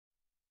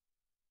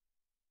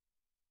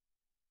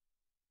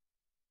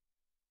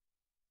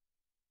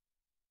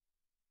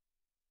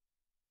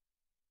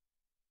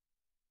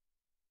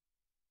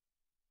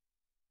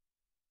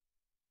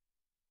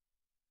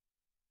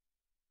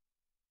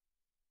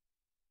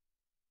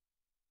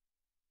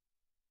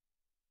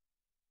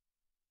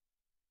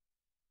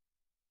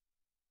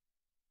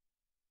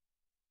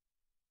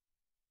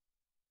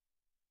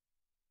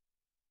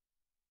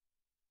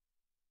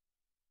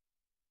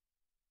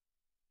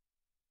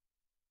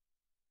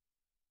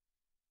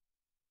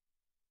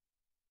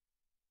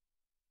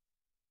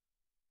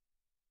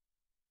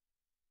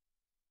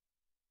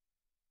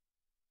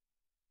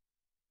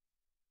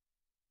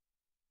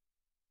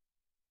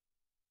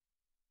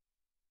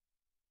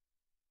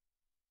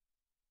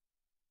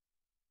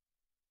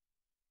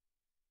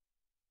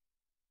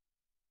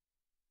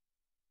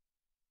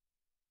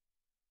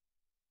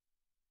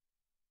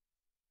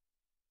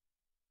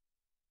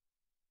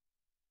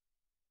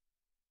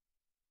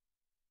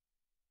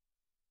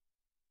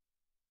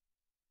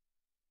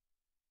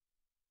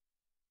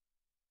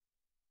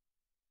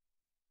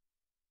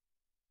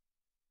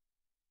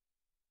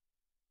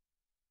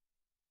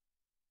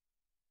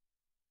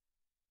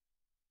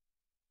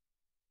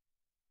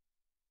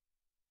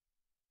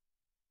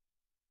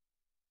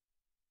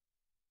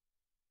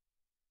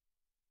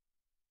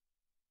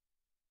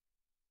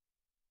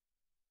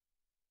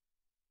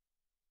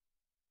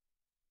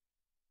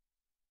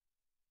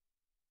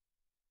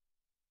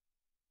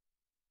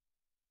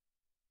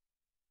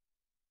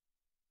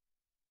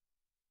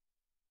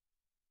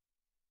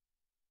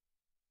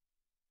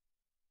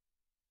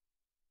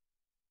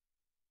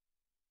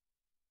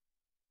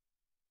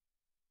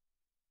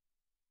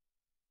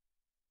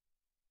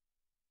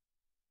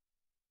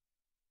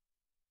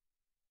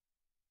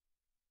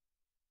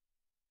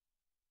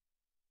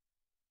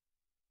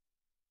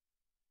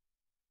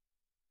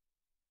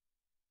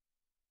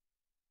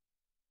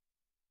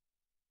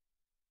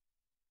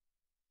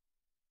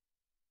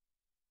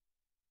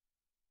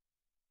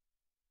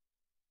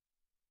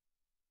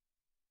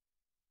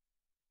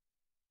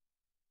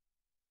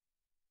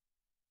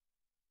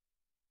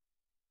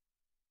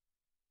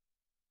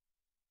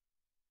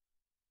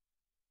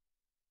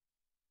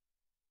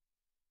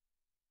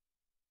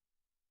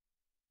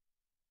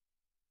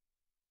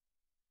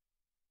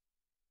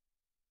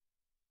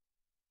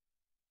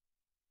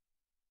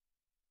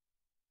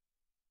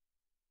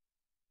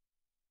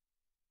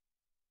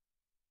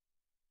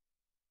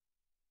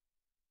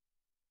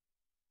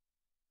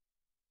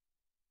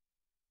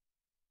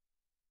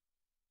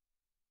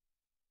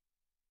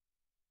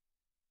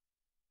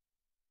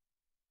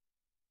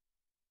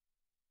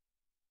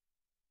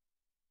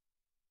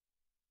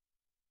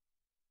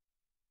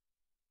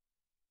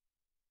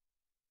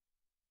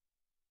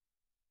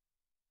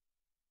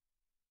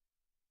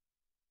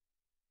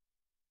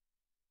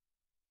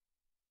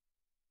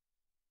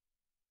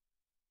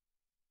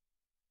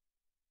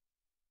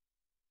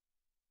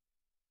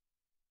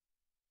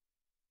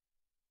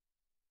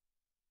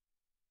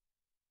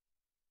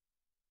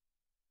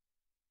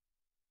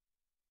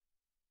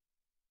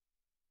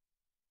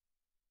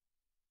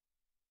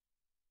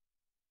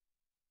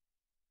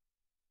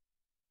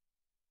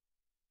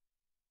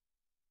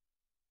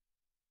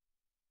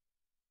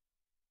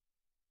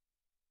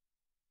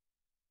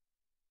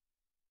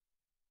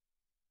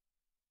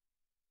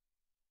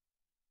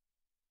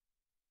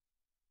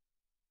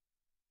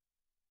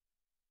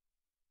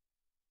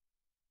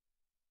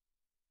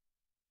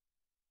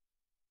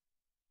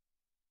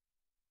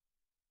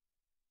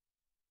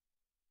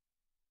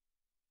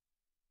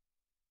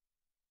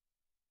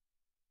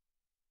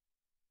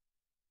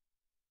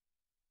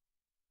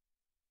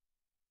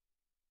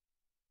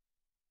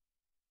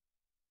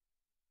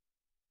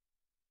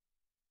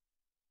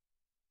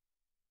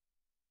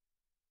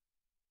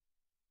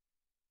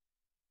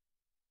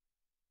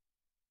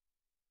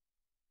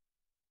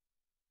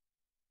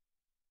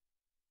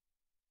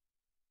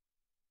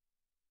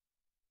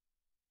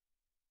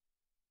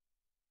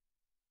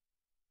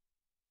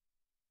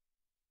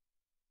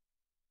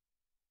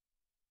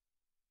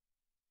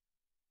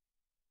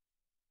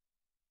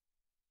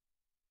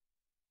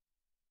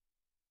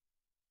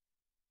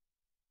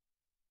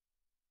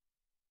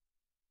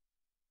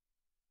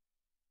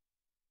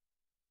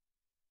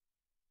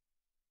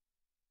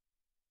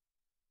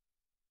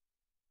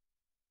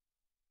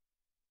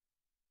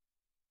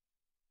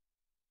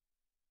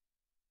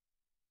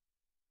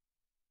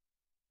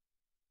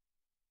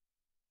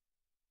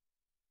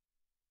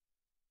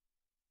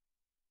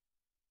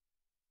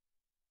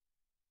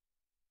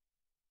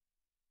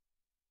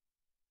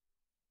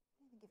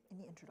in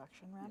the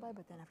introduction, Rabbi,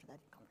 but then after that,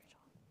 you come to John.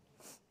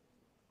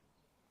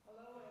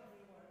 Hello,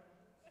 everyone.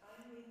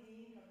 I'm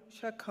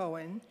Nadine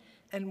Cohen,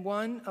 and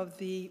one of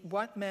the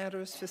What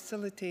Matters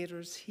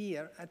facilitators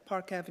here at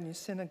Park Avenue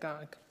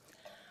Synagogue.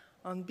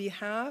 On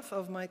behalf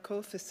of my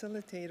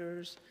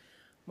co-facilitators,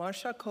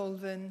 Marsha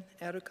Colvin,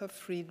 Erica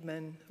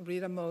Friedman,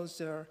 Rita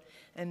Moser,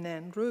 and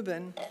Nan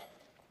Rubin,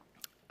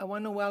 I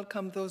want to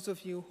welcome those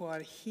of you who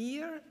are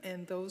here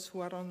and those who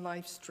are on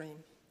live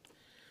stream.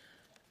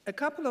 A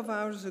couple of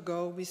hours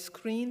ago, we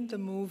screened the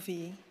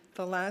movie,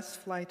 The Last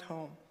Flight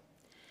Home.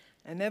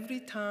 And every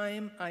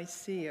time I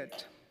see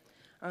it,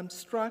 I'm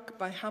struck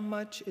by how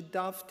much it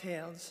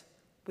dovetails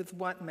with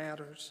what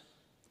matters.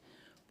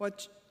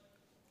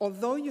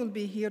 Although you'll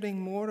be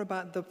hearing more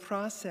about the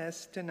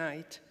process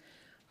tonight,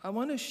 I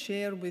want to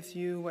share with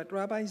you what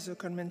Rabbi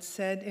Zuckerman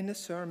said in a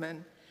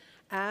sermon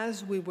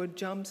as we were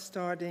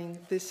jump-starting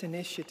this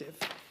initiative.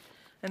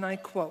 And I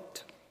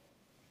quote,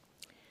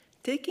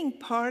 "Taking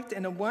part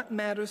in a What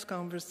Matters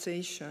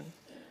conversation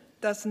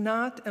does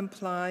not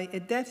imply a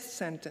death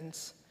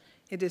sentence.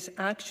 It is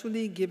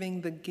actually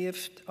giving the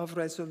gift of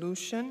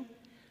resolution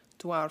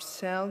to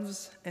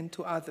ourselves and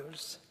to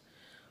others.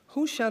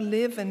 Who shall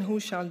live and who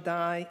shall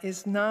die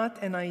is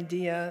not an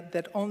idea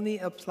that only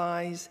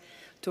applies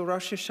to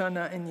Rosh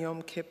Hashanah and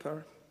Yom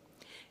Kippur.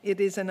 It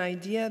is an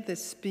idea that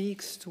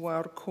speaks to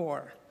our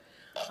core,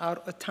 our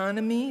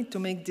autonomy to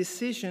make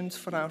decisions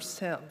for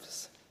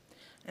ourselves."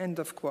 End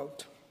of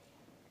quote.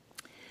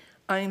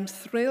 I am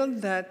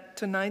thrilled that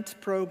tonight's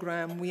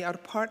program, we are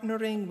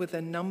partnering with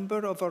a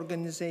number of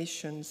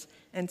organizations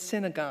and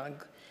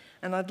synagogue,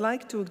 and I'd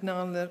like to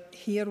acknowledge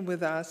here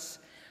with us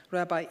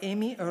Rabbi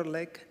Amy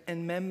Ehrlich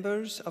and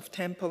members of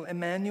Temple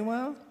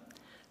Emanu-El,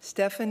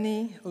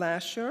 Stephanie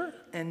Lasher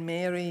and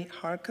Mary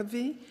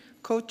Harkavy,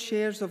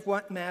 co-chairs of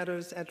What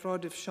Matters at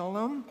Rodeph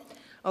Sholom,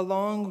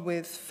 along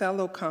with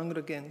fellow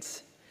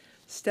congregants.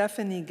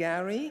 Stephanie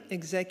Gary,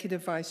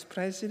 Executive Vice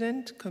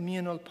President,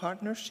 Communal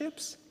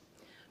Partnerships,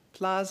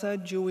 Plaza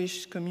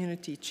Jewish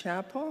Community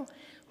Chapel,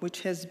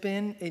 which has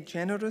been a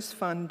generous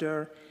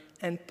funder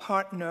and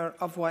partner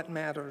of What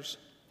Matters,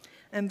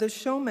 and the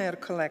Shomer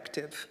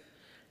Collective,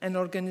 an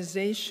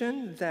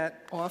organization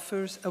that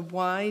offers a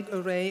wide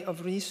array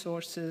of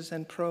resources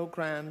and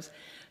programs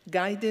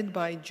guided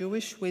by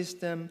Jewish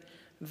wisdom,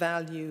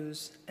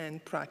 values,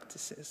 and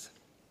practices.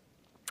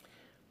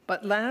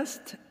 But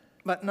last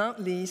but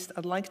not least,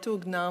 I'd like to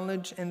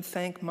acknowledge and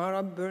thank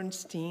Mara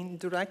Bernstein,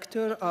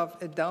 Director of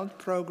Adult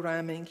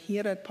Programming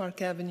here at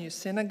Park Avenue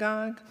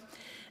Synagogue,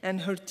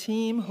 and her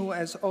team, who,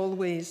 as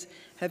always,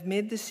 have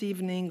made this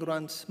evening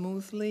run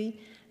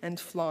smoothly and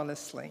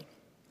flawlessly.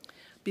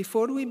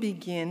 Before we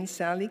begin,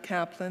 Sally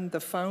Kaplan, the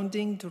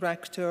founding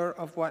director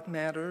of What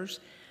Matters,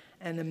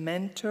 and a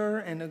mentor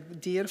and a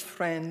dear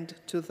friend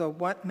to the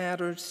What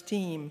Matters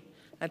team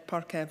at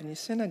Park Avenue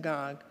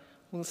Synagogue,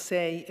 will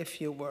say a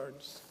few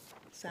words.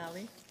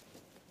 Sally?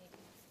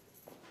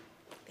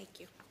 Thank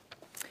you.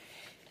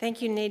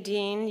 Thank you,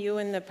 Nadine. You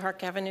and the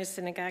Park Avenue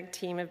Synagogue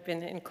team have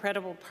been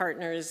incredible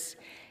partners,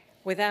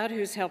 without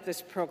whose help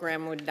this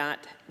program would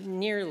not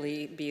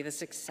nearly be the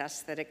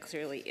success that it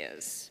clearly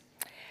is.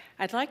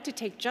 I'd like to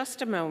take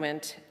just a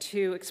moment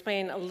to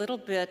explain a little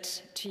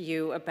bit to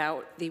you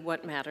about the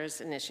What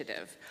Matters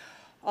initiative.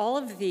 All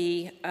of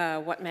the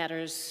What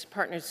Matters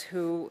partners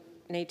who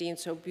Nadine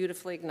so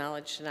beautifully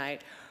acknowledged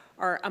tonight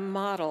are a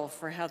model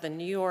for how the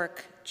New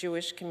York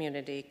Jewish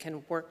community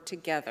can work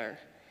together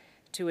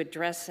to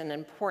address an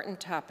important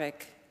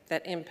topic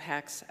that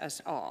impacts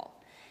us all,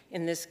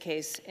 in this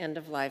case,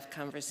 end-of-life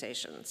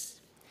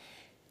conversations.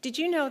 Did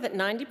you know that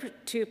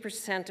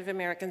 92% of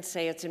Americans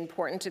say it's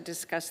important to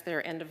discuss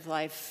their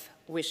end-of-life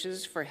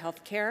wishes for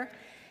health care,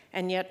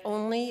 and yet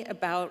only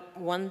about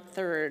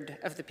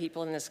 1/3 of the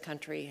people in this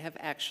country have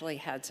actually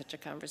had such a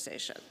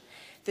conversation?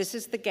 This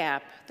is the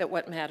gap that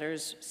What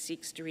Matters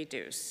seeks to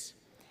reduce.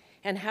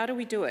 And how do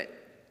we do it?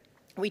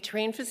 We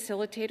train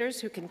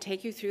facilitators who can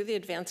take you through the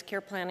advanced care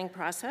planning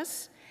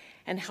process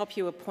and help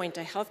you appoint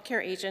a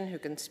healthcare agent who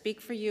can speak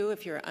for you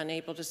if you're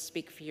unable to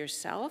speak for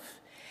yourself,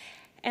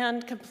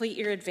 and complete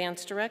your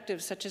advanced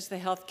directives, such as the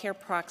healthcare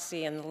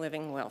proxy and the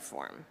living will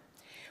form.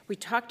 We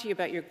talk to you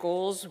about your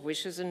goals,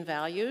 wishes, and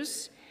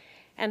values,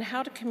 and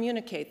how to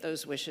communicate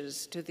those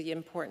wishes to the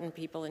important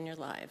people in your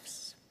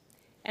lives.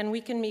 And we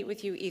can meet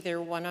with you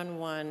either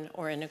one-on-one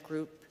or in a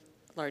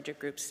larger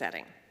group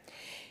setting.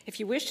 If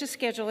you wish to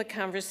schedule a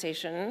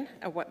conversation,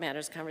 a What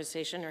Matters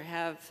conversation, or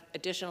have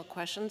additional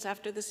questions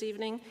after this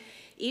evening,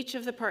 each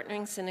of the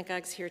partnering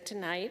synagogues here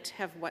tonight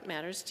have What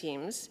Matters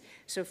teams,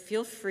 so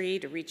feel free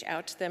to reach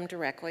out to them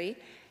directly.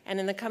 And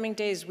in the coming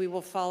days, we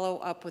will follow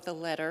up with a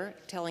letter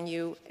telling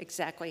you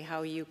exactly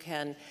how you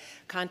can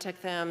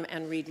contact them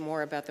and read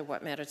more about the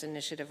What Matters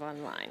initiative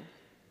online.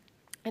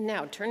 And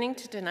now, turning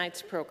to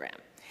tonight's program.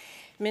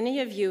 Many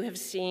of you have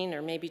seen,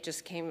 or maybe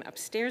just came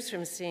upstairs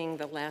from seeing,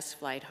 The Last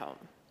Flight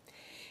Home.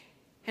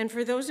 And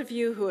for those of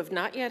you who have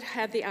not yet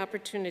had the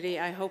opportunity,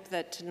 I hope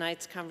that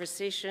tonight's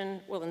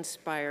conversation will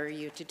inspire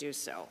you to do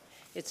so.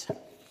 It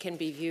can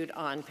be viewed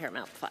on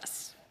Paramount+.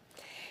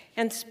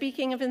 And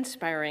speaking of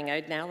inspiring,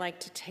 I'd now like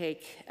to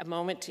take a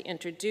moment to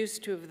introduce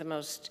two of the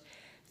most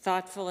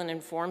thoughtful and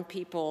informed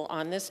people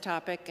on this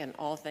topic and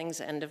all things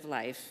end of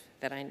life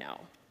that I know.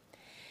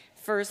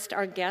 First,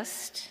 our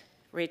guest,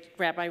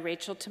 Rabbi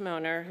Rachel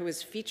Timoner, who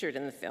is featured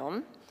in the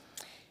film.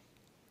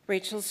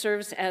 Rachel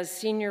serves as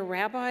senior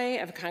rabbi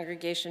of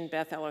Congregation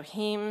Beth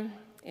Elohim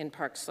in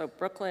Park Slope,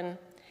 Brooklyn.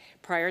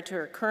 Prior to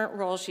her current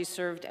role, she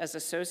served as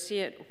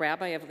associate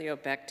rabbi of Leo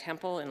Baeck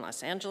Temple in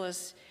Los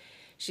Angeles.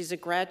 She's a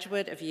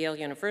graduate of Yale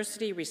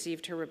University,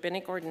 received her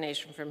rabbinic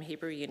ordination from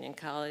Hebrew Union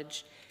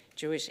College,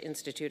 Jewish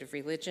Institute of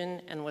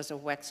Religion, and was a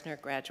Wexner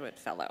Graduate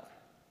Fellow.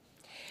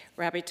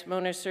 Rabbi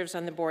Timoner serves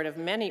on the board of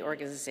many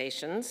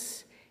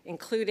organizations,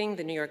 including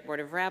the New York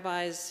Board of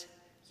Rabbis,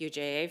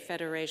 UJA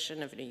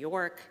Federation of New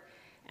York,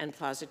 and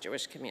Plaza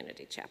Jewish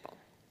Community Chapel.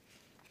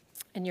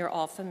 And you're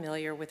all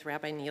familiar with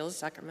Rabbi Neil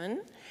Zuckerman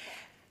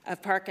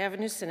of Park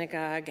Avenue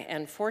Synagogue,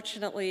 and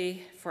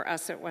fortunately for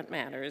us at What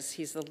Matters,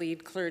 he's the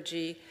lead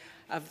clergy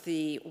of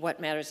the What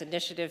Matters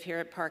initiative here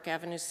at Park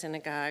Avenue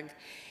Synagogue,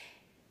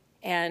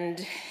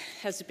 and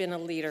has been a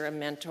leader, a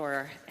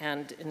mentor,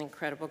 and an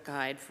incredible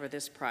guide for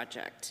this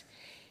project.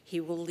 He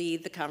will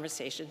lead the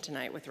conversation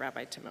tonight with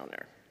Rabbi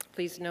Timoner.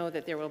 Please know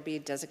that there will be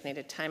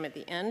designated time at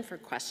the end for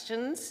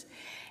questions,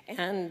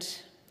 and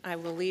I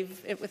will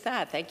leave it with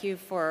that. Thank you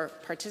for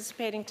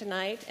participating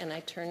tonight, and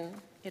I turn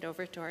it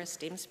over to our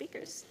esteemed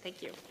speakers.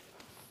 Thank you.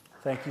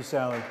 Thank you,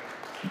 Sally.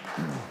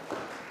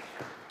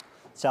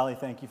 Sally,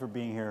 thank you for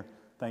being here.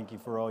 Thank you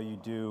for all you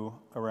do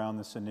around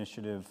this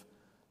initiative,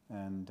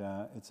 and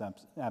it's an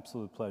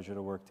absolute pleasure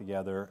to work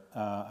together.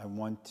 I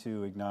want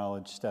to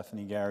acknowledge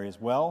Stephanie Gary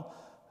as well,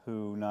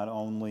 who not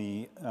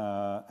only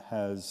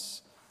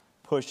has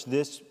pushed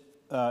this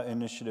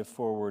initiative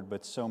forward,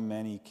 but so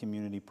many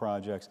community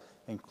projects,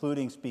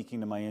 including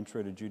speaking to my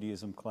Intro to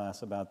Judaism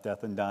class about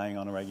death and dying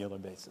on a regular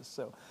basis.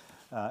 So,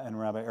 and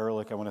Rabbi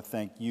Ehrlich, I want to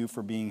thank you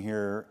for being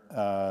here.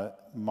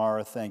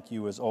 Mara, thank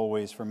you as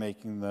always for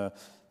making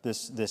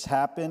this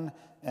happen.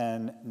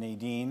 And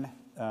Nadine,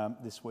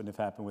 this wouldn't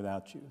have happened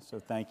without you. So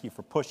thank you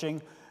for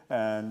pushing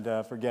and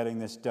for getting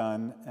this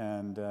done.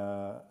 And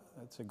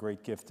it's a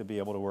great gift to be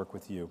able to work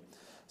with you.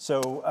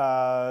 So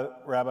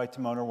Rabbi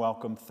Timoner,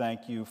 welcome.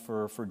 Thank you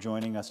for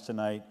joining us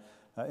tonight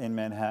in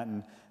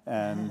Manhattan.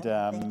 And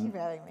Thank you for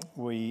having me.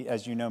 we,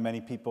 as you know,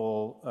 many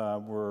people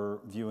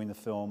were viewing the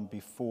film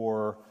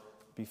before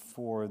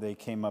they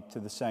came up to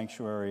the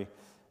sanctuary.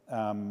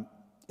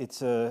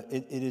 It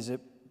is at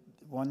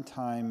one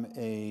time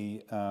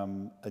a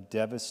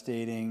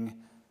devastating,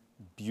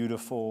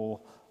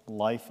 beautiful,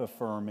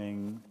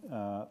 life-affirming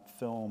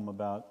film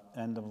about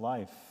end of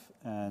life.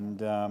 And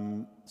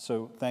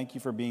so thank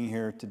you for being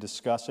here to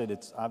discuss it.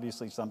 It's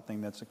obviously something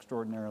that's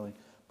extraordinarily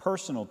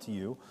personal to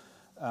you.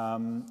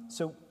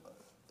 So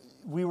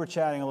we were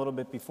chatting a little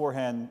bit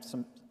beforehand,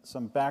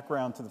 some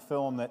background to the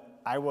film that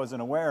I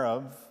wasn't aware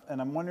of,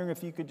 and I'm wondering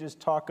if you could just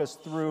talk us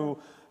through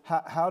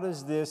how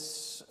does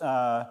this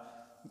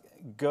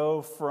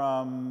go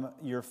from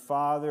your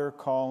father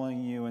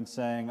calling you and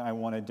saying, I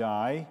want to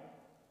die,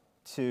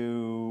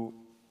 to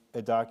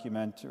a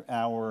documentary,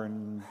 hour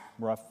and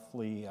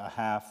roughly a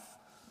half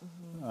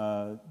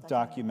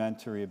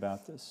documentary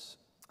about this?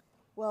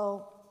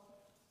 Well,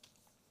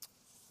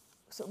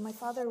 so my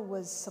father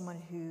was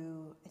someone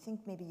who, I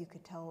think maybe you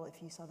could tell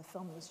if you saw the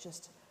film, was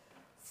just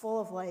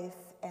full of life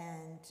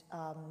and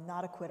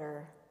not a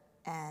quitter.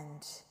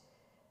 And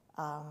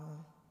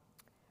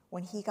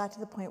when he got to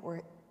the point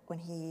when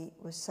he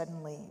was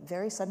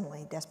very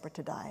suddenly desperate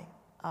to die.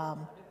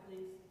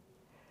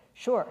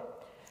 Sure.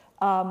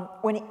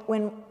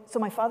 So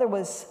my father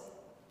was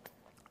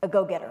a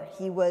go-getter.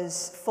 He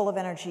was full of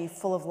energy,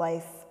 full of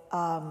life,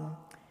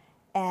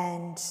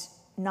 and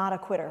not a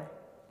quitter.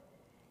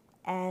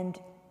 And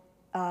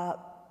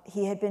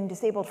he had been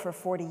disabled for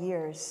 40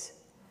 years,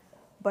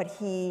 but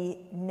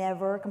he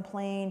never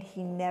complained.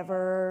 He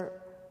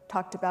never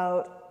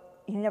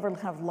he never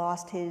kind of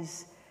lost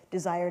his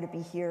desire to be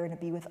here and to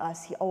be with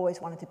us. He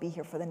always wanted to be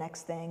here for the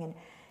next thing. And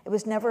it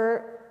would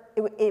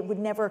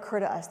never occur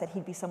to us that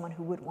he'd be someone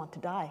who would want to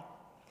die.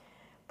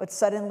 But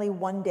suddenly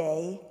one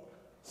day,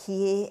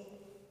 he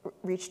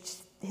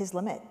reached his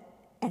limit.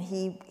 And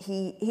he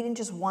didn't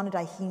just want to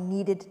die, he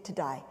needed to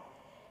die.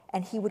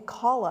 And he would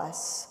call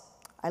us.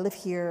 I live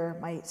here,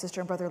 my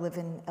sister and brother live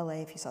in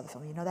LA, if you saw the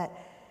film, you know that.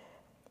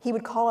 He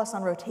would call us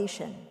on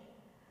rotation.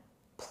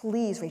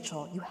 Please,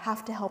 Rachel, you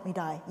have to help me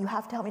die. You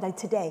have to help me die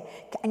today.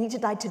 I need to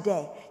die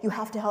today. You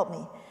have to help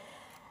me.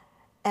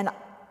 And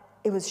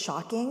it was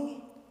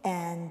shocking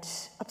and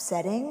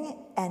upsetting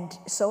and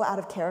so out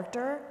of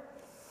character.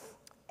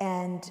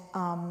 And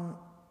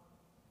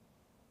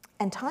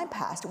time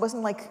passed. It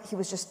wasn't like he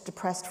was just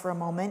depressed for a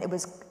moment. It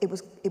was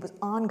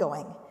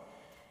ongoing.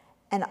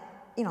 And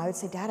I would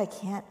say, Dad, I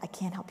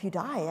can't help you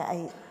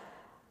die.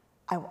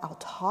 I'll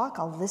talk.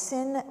 I'll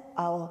listen.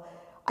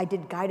 I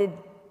did guided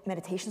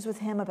meditations with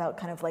him about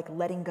kind of like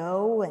letting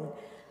go, and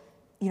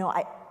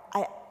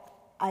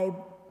I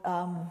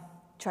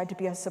tried to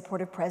be a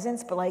supportive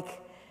presence, but like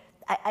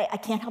I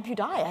can't help you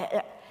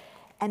die.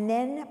 And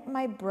then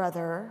my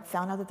brother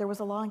found out that there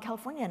was a law in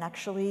California, and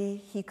actually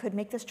he could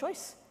make this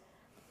choice.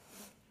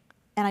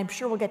 And I'm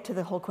sure we'll get to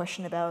the whole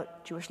question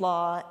about Jewish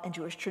law and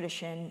Jewish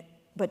tradition,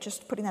 but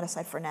just putting that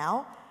aside for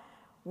now,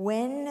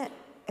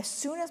 as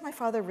soon as my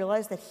father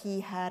realized that he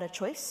had a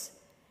choice,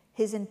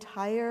 his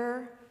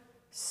entire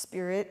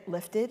spirit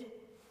lifted.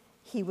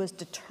 He was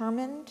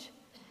determined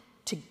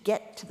to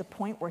get to the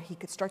point where he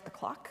could start the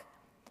clock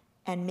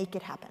and make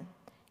it happen.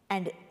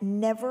 And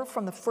never,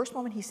 from the first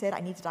moment he said, I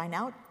need to die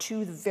now,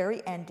 to the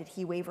very end did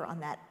he waver on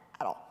that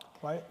at all.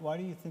 Why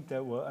do you think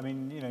that was? I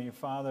mean, your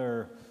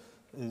father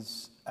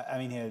is,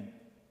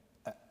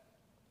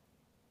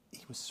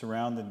 he was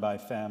surrounded by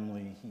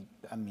family.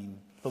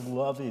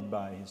 Beloved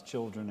by his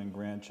children and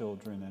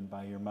grandchildren and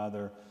by your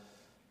mother.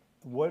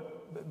 I know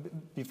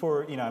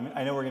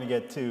we're going to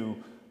get to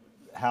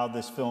how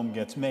this film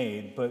gets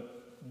made, but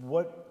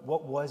what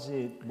was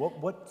it?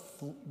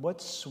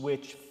 What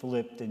switch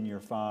flipped in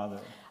your father?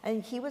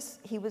 And he was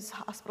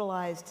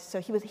hospitalized. So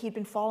he'd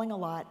been falling a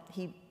lot.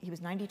 He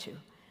was 92.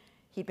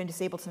 He'd been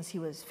disabled since he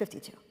was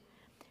 52.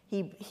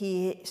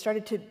 He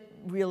started to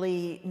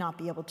really not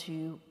be able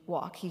to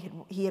walk.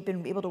 He had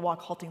been able to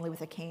walk haltingly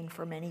with a cane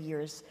for many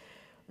years.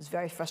 It was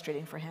very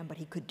frustrating for him, but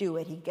he could do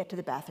it. He'd get to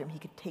the bathroom. He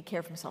could take care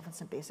of himself in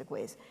some basic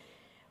ways.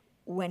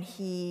 When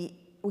he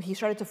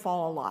started to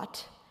fall a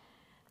lot,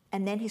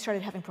 and then he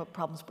started having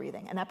problems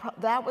breathing, and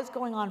that was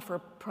going on for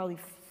probably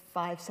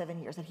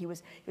 5-7 years. That he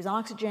was on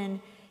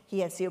oxygen. He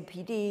had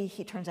COPD.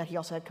 He turns out he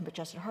also had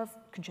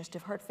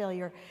congestive heart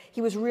failure.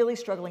 He was really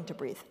struggling to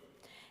breathe,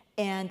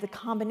 and the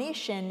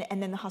combination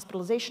and then the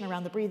hospitalization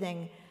around the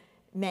breathing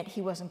meant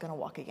he wasn't going to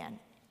walk again.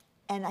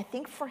 And I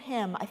think for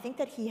him,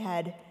 that he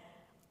had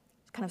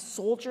kind of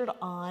soldiered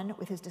on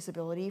with his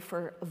disability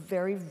for a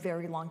very,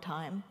 very long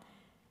time,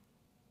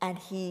 and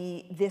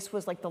this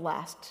was like the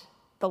last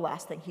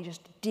thing. He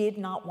just did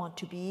not want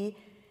to be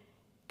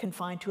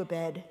confined to a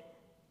bed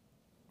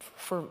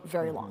for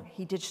very long.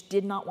 He just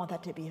did not want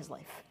that to be his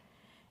life.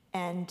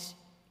 And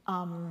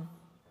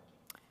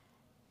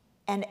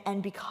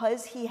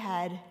because he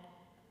had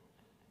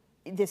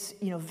this,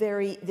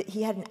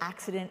 he had an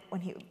accident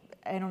when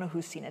I don't know who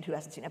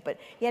hasn't seen it, but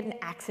he had an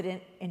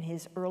accident in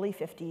his early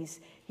 50s.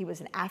 He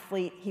was an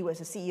athlete. He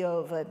was a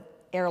CEO of an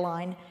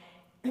airline,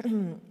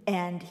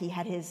 and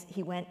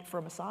he went for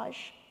a massage.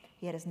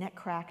 He had his neck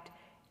cracked,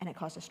 and it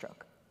caused a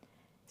stroke,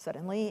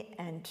 suddenly,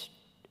 and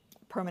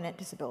permanent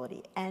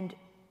disability. And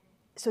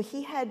so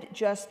he had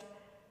just,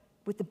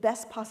 with the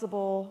best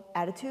possible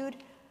attitude,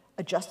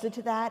 adjusted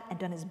to that and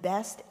done his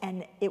best,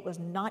 and it was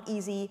not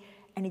easy,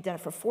 and he'd done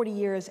it for 40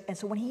 years. And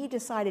so when he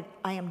decided,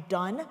 I am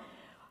done,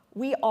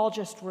 we all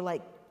just were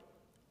like,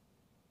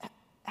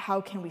 how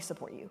can we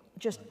support you?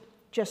 Just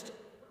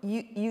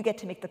you get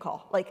to make the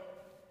call. Like,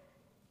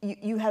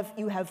 you have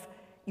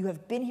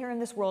been here in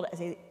this world as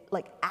a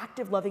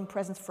active, loving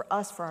presence for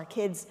us, for our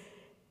kids,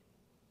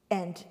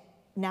 and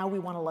now we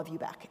want to love you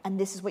back. And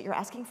this is what you're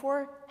asking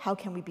for. How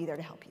can we be there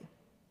to help you?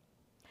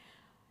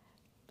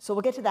 So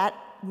we'll get to that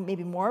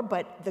maybe more,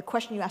 but the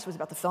question you asked was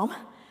about the film.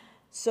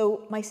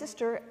 So my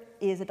sister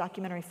is a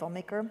documentary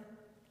filmmaker.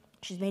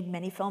 She's made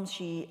many films.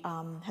 She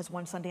has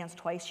won Sundance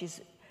twice.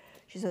 She's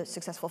a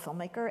successful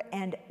filmmaker.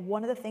 And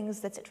one of the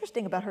things that's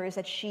interesting about her is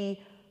that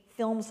she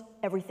films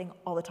everything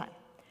all the time.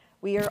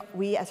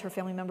 We, as her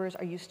family members,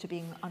 are used to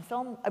being on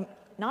film,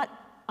 not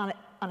on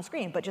a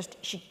screen, but just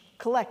she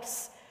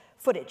collects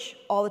footage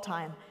all the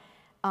time.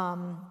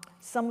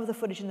 Some of the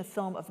footage in the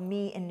film of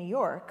me in New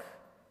York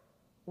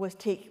was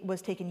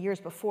taken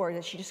years before.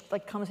 That she just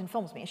comes and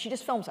films me, and she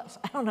just films us.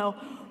 I don't know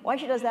why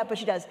she does that, but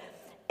she does.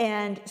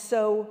 And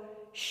so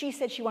she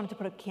said she wanted to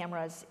put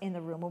cameras in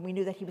the room when we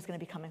knew that he was going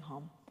to be coming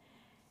home.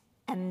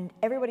 And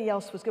everybody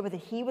else was good with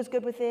it. He was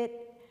good with it.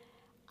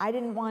 I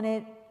didn't want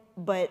it,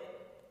 but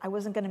I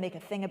wasn't going to make a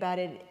thing about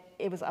it.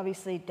 It was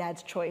obviously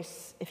Dad's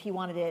choice. If he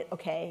wanted it,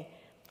 okay.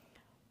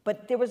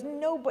 But there was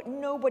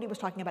nobody was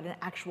talking about an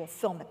actual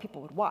film that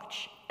people would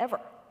watch, ever.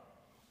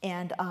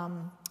 And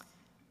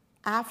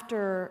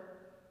after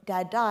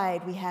Dad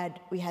died, we had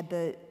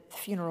the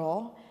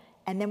funeral,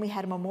 and then we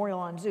had a memorial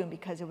on Zoom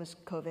because it was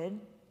COVID.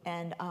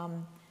 And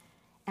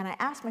I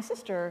asked my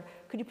sister,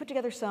 could you put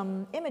together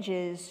some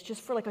images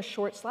just for a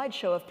short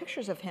slideshow of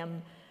pictures of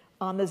him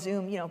on the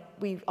Zoom?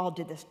 We all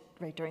did this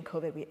right during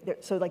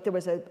COVID. So there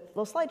was a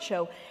little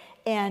slideshow,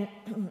 and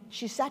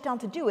she sat down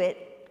to do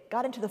it,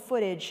 got into the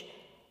footage,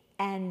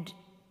 and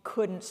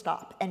couldn't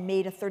stop, and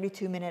made a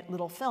 32-minute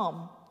little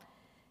film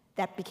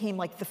that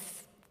became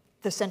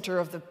the center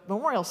of the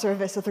memorial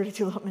service, a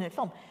 32-minute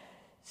film.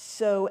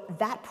 So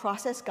that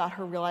process got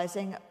her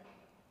realizing,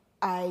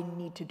 I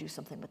need to do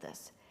something with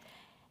this.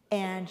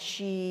 And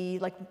she,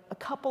 a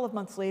couple of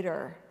months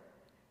later,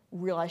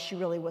 realized she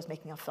really was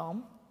making a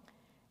film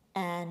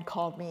and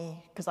called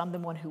me, because I'm the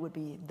one who would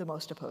be the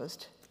most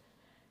opposed.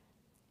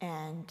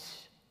 And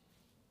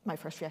my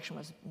first reaction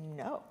was,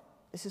 no,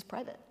 this is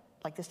private.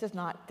 This is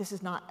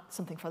not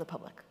something for the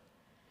public.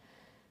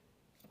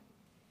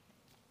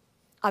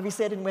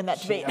 Obviously, I didn't win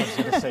that debate. I was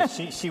going to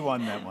say, she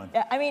won that one.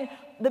 Yeah, I mean,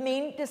 the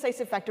main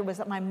decisive factor was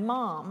that my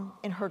mom,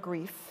 in her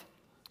grief,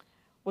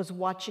 was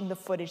watching the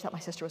footage that my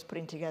sister was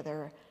putting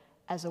together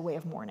as a way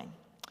of mourning.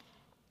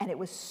 And it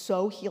was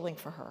so healing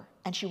for her.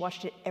 And she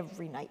watched it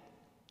every night.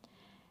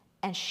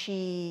 And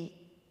she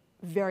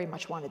very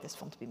much wanted this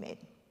film to be made.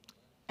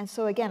 And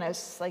so again, I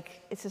was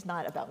like, this is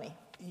not about me.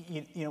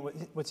 You know,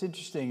 what's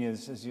interesting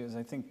is as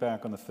I think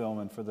back on the film,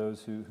 and for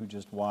those who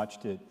just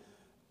watched it,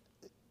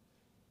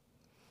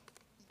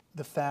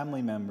 the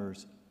family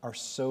members are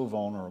so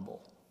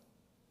vulnerable.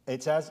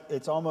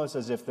 It's almost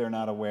as if they're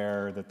not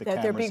aware that the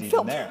camera's even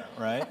filmed. There,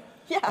 right?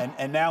 Yeah.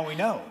 And now we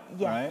know,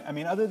 yeah. right? I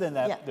mean, other than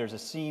that, yeah. there's a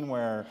scene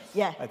where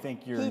yeah. I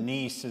think your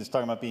niece is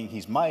talking about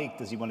he's mic'd.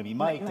 Does he want to be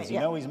mic'd? Does he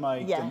know he's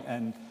mic'd?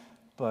 Yeah.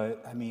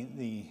 But I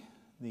mean,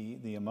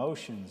 the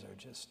emotions are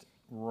just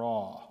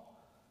raw.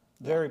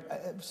 Very.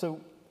 So,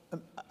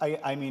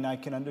 I mean, I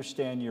can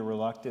understand your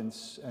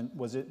reluctance. And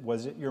was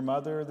it your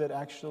mother that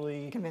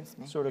actually convinced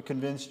me? Sort of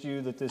convinced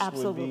you that this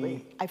Absolutely.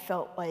 would be? I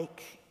felt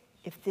like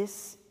if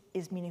this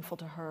is meaningful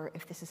to her,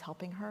 if this is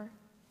helping her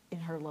in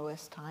her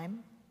lowest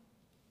time,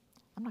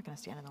 I'm not going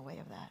to stand in the way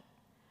of that.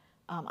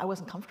 I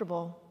wasn't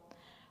comfortable.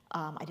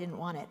 I didn't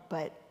want it,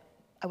 but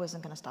I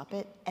wasn't going to stop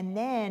it. And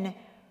then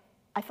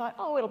I thought,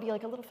 oh, it'll be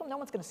like a little film. No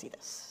one's going to see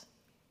this.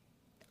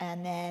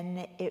 And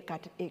then it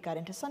got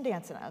into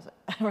Sundance, and I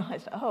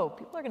realized, oh,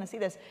 people are going to see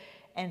this.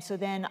 And so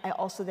then I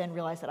also then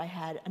realized that I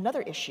had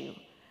another issue,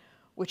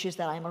 which is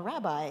that I'm a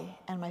rabbi,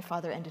 and my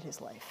father ended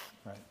his life.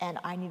 Right. And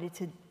I needed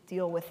to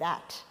deal with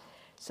that.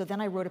 So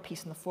then I wrote a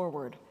piece in the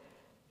foreword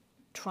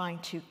trying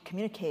to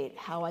communicate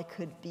how I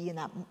could be in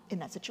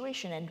that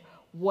situation and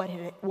what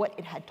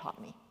it had taught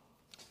me.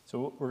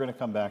 So we're going to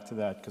come back to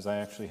that because I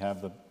actually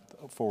have the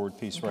forward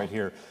piece right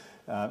here.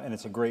 And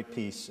it's a great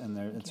piece, and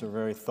it's a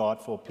very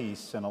thoughtful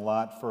piece, and a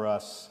lot for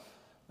us.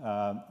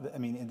 I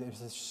mean,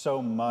 there's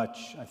so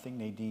much, I think,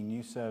 Nadine,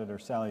 you said it, or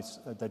Sally,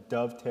 that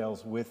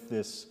dovetails with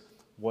this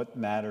what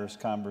matters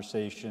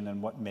conversation and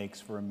what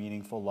makes for a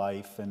meaningful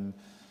life and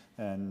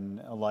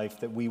a life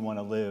that we want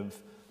to live.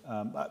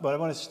 But I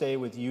want to stay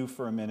with you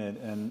for a minute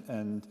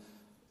and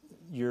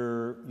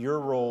your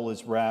role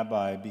as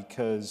rabbi,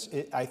 because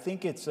I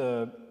think it's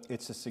a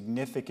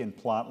significant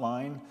plot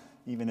line,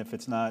 even if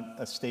it's not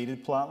a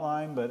stated plot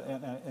line. But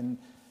and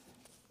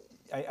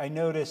I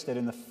noticed that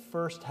in the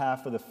first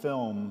half of the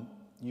film,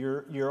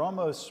 you're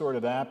almost sort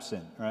of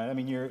absent, right? I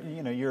mean, you're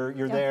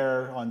yeah.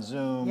 there on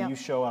Zoom. Yeah. You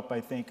show up, I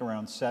think,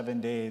 around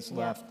 7 days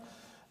left.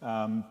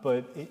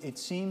 But it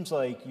seems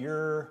like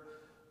you're.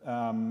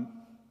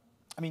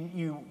 I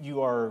mean,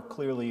 you are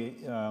clearly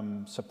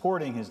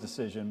supporting his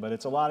decision, but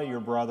it's a lot of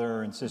your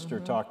brother and sister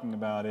talking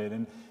about it,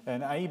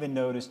 and I even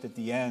noticed at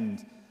the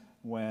end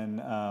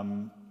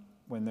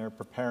when they're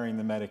preparing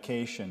the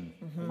medication,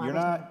 you're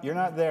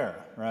not there,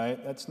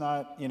 right? That's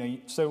not,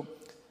 so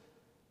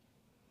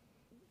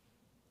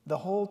the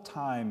whole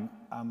time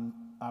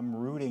I'm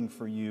rooting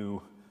for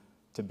you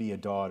to be a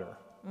daughter,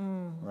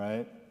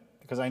 right?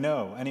 Because I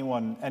know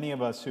any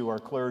of us who are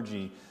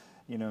clergy,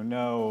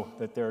 know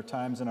that there are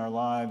times in our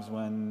lives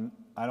when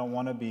I don't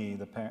want to be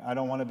the parent, I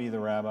don't want to be the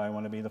rabbi, I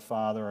want to be the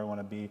father, I want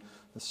to be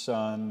the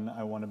son,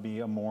 I want to be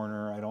a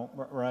mourner,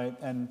 right?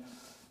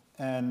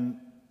 And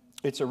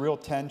it's a real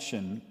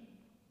tension,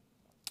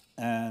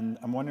 and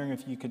I'm wondering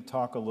if you could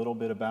talk a little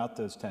bit about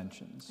those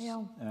tensions.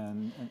 Yeah.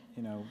 And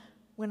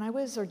When I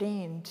was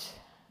ordained,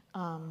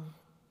 I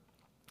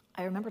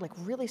remember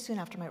really soon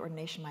after my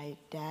ordination, my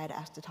dad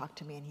asked to talk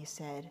to me, and he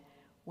said,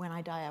 when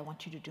I die, I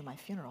want you to do my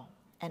funeral.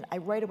 And I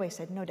right away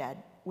said, no, Dad,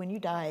 when you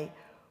die,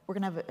 we're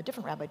going to have a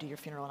different rabbi do your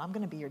funeral, and I'm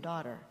going to be your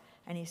daughter.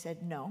 And he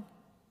said, no,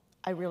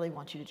 I really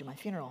want you to do my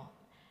funeral.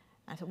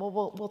 And I said, well,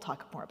 we'll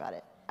talk more about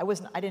it.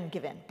 I didn't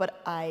give in,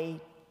 but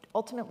I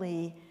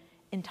ultimately,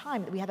 in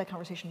time, we had that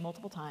conversation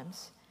multiple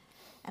times,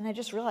 and I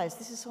just realized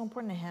this is so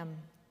important to him.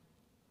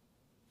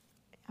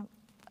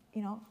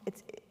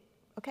 It's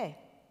okay.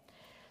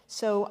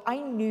 So I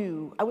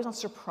knew, I was not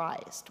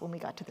surprised when we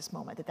got to this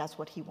moment that that's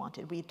what he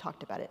wanted. We had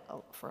talked about it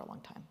for a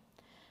long time.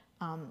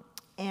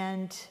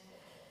 And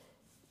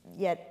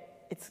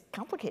yet it's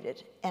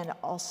complicated. And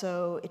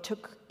also it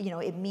took,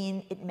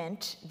 it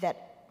meant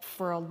that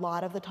for a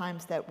lot of the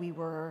times that we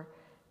were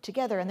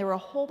together, and there were a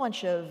whole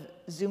bunch of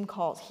Zoom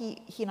calls.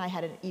 He and I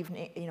had an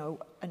evening,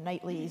 a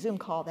nightly Zoom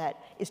call that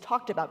is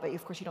talked about, but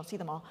of course you don't see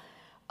them all.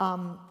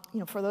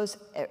 For those,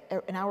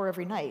 an hour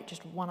every night,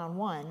 just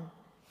one-on-one,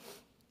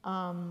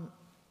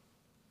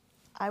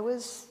 I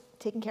was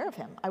taking care of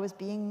him. I was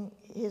being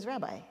his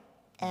rabbi.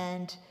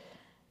 And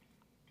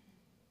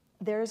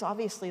there's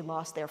obviously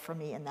loss there for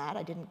me in that.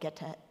 I didn't get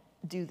to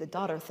do the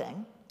daughter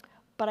thing.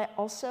 But I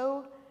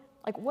also,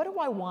 what do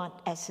I want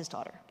as his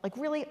daughter?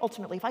 Really,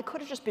 ultimately, if I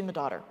could have just been the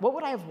daughter, what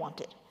would I have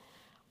wanted?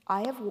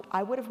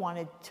 I would have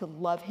wanted to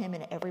love him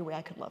in every way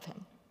I could love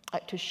him,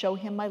 to show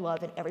him my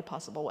love in every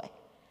possible way.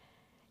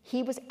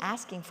 He was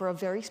asking for a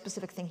very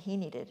specific thing he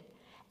needed,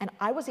 and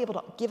I was able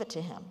to give it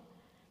to him.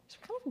 There's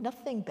kind of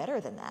nothing better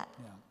than that.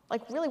 Yeah.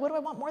 Really, what do I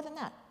want more than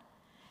that?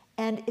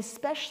 And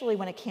especially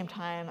when it came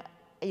time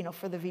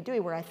for the vidui,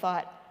 where I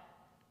thought,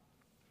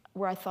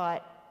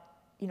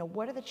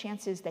 what are the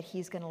chances that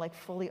he's going to like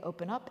fully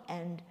open up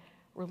and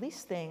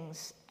release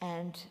things?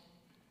 And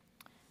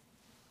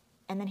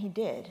then he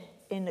did,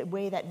 in a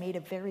way that made a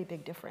very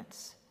big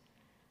difference.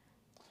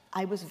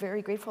 I was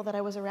very grateful that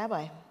I was a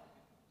rabbi.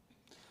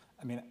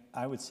 I mean,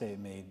 I would say it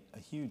made a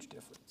huge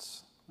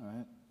difference,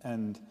 right?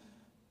 And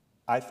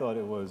I thought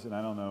it was, and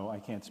I don't know, I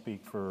can't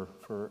speak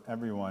for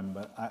everyone,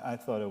 but I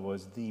thought it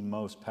was the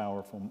most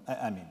powerful.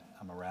 I mean,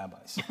 I'm a rabbi,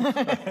 so,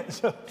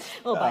 so a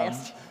little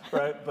biased.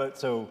 Right? But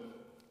so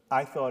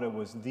I thought it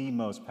was the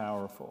most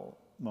powerful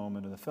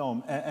moment of the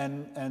film.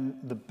 And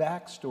the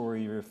backstory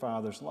of your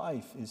father's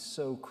life is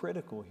so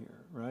critical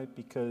here, right?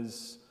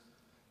 Because,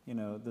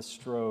 the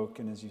stroke,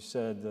 and as you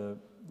said,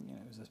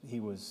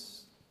 he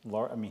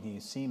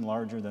seemed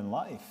larger than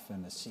life,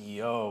 and the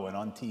CEO and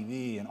on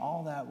TV, and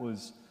all that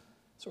was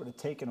sort of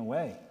taken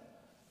away.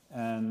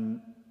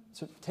 And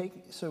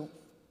so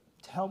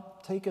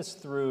help take us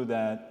through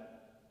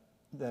that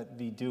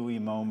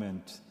vidui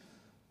moment,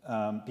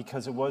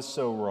 because it was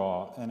so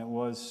raw, and it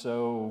was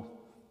so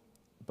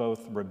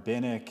both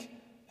rabbinic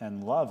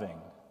and loving.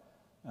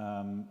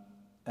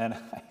 And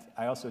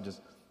I also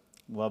just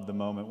love the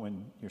moment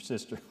when your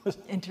sister was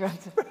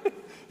interrupted.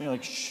 You're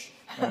like, shh.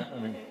 I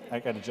mean, I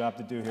got a job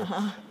to do here.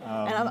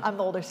 And I'm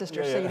the older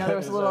sister, so there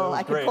was a So little,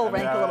 I could great. pull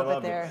rank I a little bit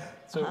loved it. there.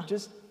 So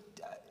just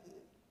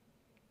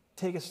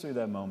take us through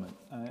that moment.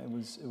 It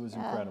was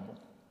incredible.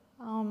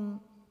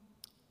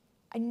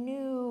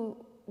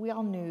 We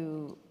all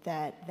knew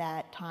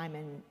that time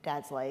in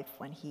Dad's life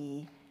when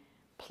he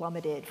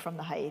plummeted from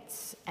the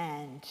heights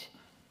and,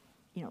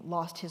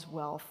 lost his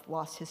wealth,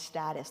 lost his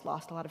status,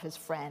 lost a lot of his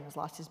friends,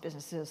 lost his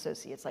business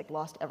associates,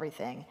 lost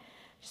everything.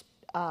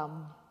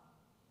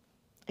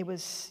 It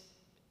was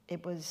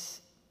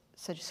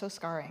so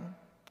scarring.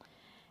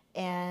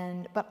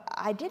 But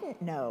I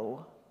didn't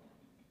know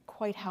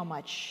quite how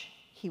much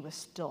he was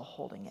still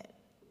holding it.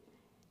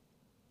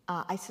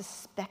 I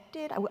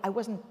suspected,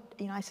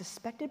 I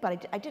suspected,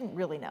 but I didn't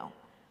really know.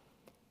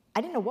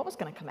 I didn't know what was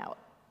going to come out,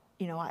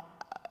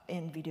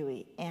 in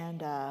vidui,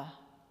 and,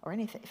 or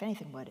anything, if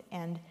anything would.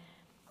 And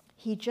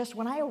he just,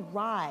 when I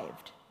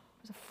arrived,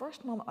 it was the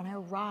first moment when I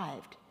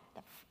arrived,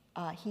 that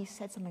he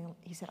said something,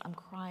 he said, "I'm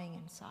crying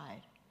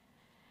inside."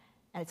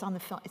 And it's in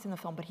the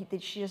film, but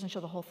she doesn't show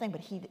the whole thing,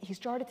 but he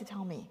started to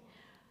tell me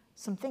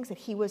some things that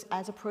he was,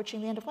 as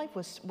approaching the end of life,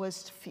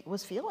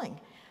 was feeling.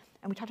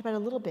 And we talked about it a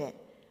little bit.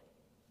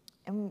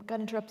 And we got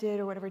interrupted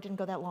or whatever, it didn't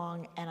go that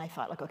long, and I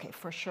thought, okay,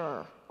 for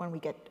sure,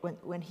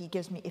 if he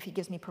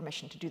gives me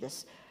permission to do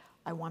this,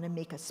 I want to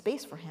make a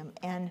space for him.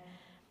 And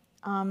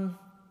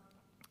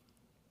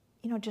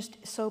just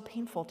so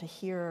painful to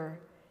hear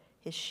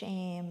his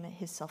shame,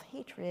 his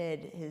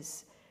self-hatred,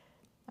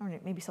 I don't know,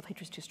 maybe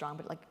self-hatred is too strong,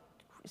 but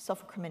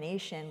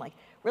self-recrimination,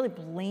 really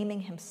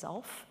blaming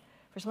himself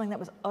for something that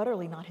was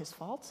utterly not his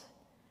fault.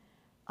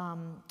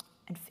 And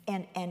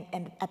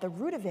at the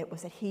root of it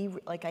was that he,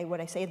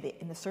 what I say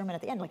in the sermon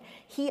at the end,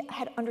 he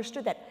had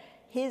understood that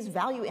his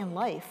value in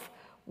life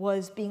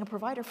was being a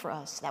provider for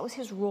us. That was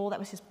his role, that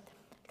was his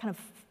kind of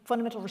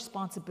fundamental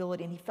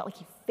responsibility, and he felt like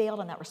he failed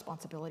on that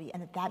responsibility,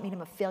 and that made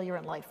him a failure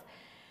in life.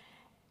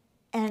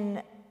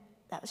 And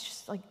that was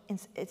just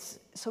it's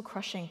so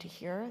crushing to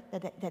hear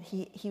that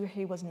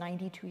he was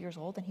 92 years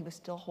old and he was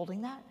still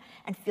holding that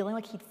and feeling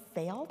like he'd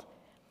failed,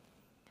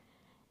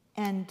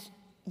 and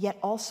yet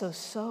also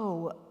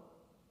so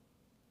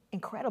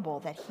incredible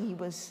that he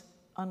was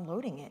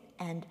unloading it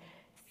and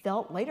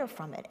felt lighter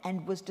from it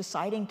and was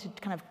deciding to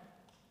kind of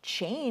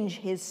change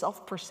his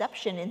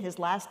self-perception in his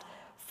last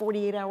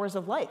 48 hours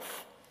of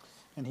life.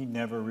 And he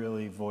never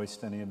really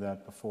voiced any of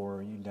that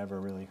before. You never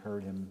really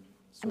heard him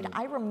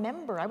I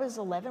remember, I was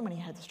 11 when he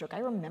had the stroke. I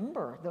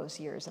remember those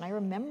years, and I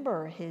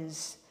remember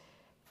his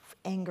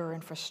anger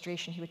and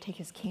frustration. He would take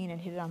his cane and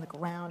hit it on the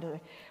ground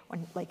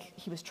when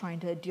he was trying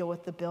to deal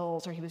with the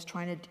bills, or he was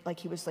trying to,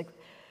 he was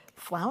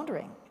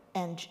floundering.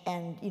 And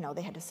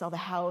they had to sell the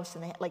house,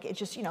 and it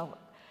just,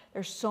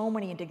 there's so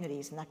many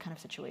indignities in that kind of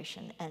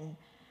situation. And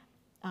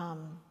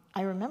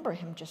I remember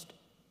him just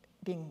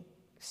being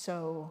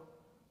so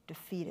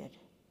defeated.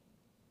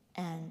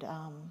 And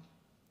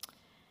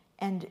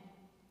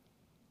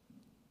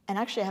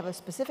actually I have a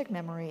specific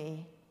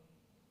memory,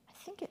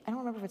 I don't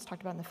remember if it's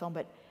talked about in the film,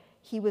 but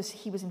he was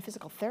in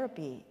physical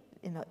therapy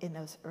in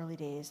those early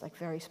days,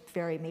 very,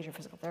 very major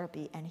physical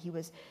therapy, and he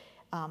was,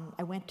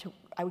 I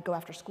would go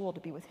after school to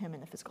be with him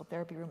in the physical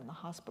therapy room in the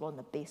hospital in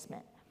the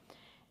basement.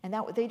 And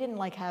that they didn't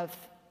have,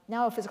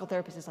 now a physical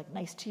therapist is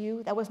nice to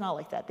you. That was not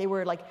like that. They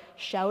were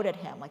shout at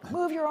him,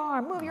 move your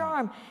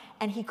arm,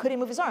 and he couldn't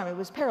move his arm, it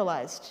was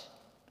paralyzed.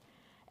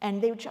 And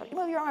they would shout,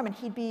 move your arm, and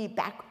he'd be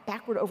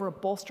backward over a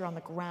bolster on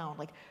the ground,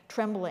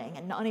 trembling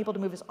and unable to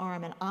move his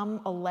arm, and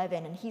I'm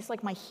 11, and he's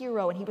my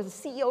hero, and he was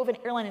the CEO of an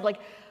airline, and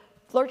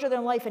larger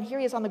than life, and here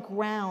he is on the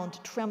ground,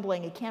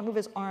 trembling, he can't move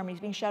his arm, and he's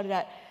being shouted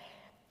at.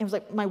 It was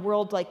my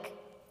world,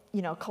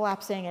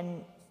 collapsing,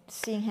 and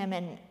seeing him,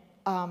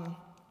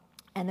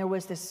 and there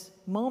was this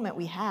moment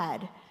we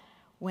had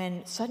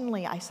when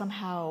suddenly I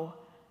somehow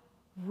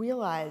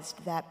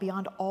realized that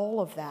beyond all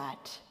of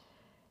that,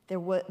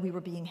 we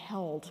were being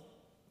held.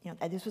 You know,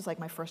 and this was like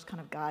my first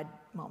kind of God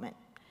moment,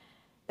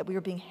 that we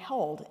were being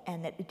held,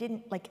 and that it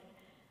didn't, like,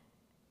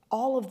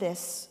 all of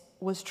this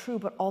was true,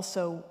 but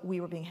also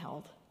we were being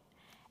held.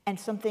 And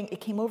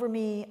it came over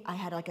me, I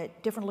had like a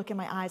different look in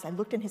my eyes, I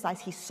looked in his eyes,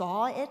 he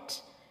saw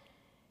it,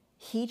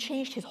 he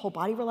changed, his whole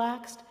body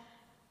relaxed.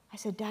 I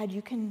said, Dad,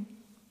 you can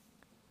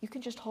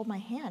just hold my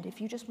hand.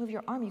 If you just move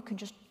your arm,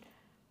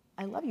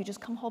 I love you, just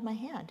come hold my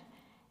hand.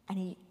 And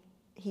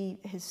he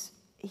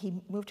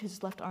moved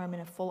his left arm in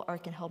a full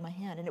arc and held my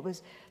hand. And it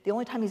was the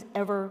only time he's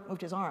ever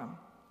moved his arm.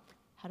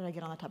 How did I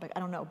get on that topic? I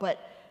don't know. But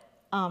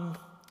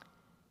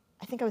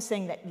I think I was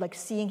saying that, like,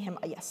 seeing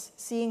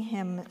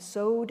him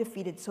so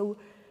defeated, so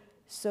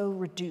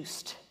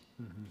reduced,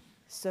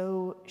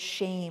 so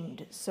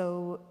shamed,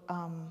 so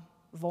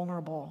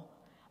vulnerable.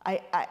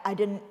 I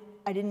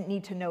didn't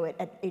need to know it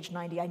at age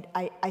 90.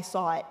 I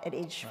saw it at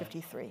age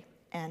 53.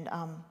 And,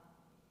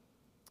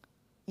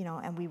 you know,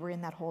 and we were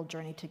in that whole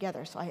journey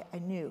together, so I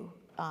knew.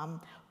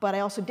 But I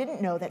also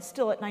didn't know that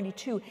still at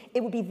 92,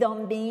 it would be the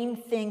main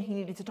thing he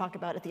needed to talk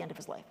about at the end of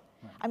his life.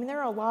 Right. I mean, there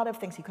are a lot of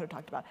things he could have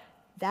talked about.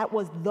 That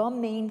was the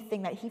main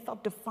thing that he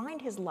felt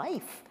defined his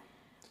life.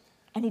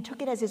 And he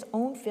took it as his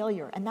own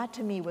failure. And that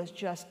to me was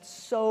just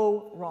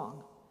so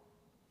wrong.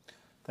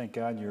 Thank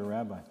God you're a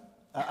rabbi.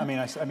 I mean,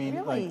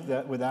 Really? like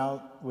that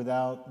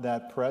without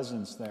that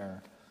presence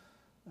there.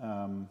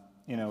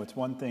 You know, it's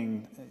one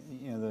thing.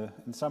 You know,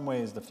 in some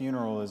ways, the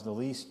funeral is the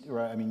least.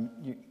 Right? I mean,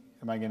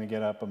 am I going to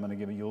get up? I'm going to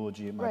give a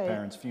eulogy at my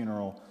parents'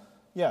 funeral.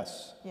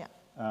 Yes. Yeah.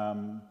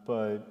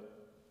 But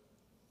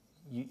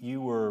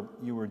you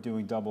were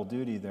doing double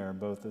duty there,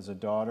 both as a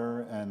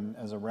daughter and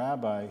as a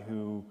rabbi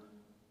who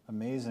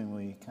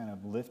amazingly kind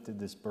of lifted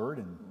this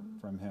burden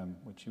from him,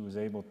 which he was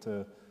able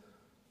to.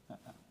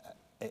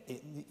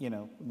 You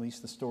know, at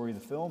least the story the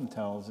film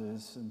tells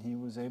is, and he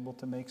was able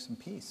to make some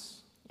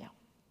peace. Yeah.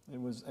 It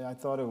was. I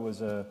thought it was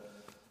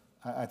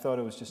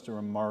just a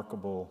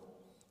remarkable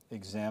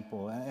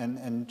example,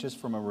 and just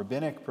from a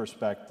rabbinic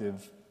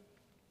perspective,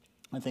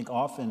 I think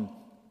often,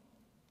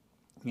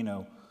 you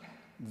know,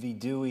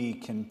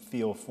 vidui can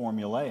feel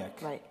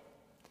formulaic. Right.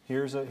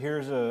 Here's a.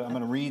 I'm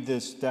going to read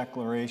this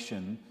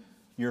declaration.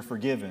 You're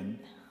forgiven.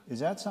 Is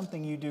that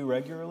something you do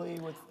regularly?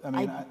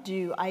 I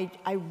do. I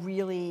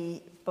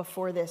really,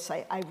 before this,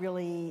 I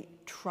really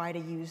try to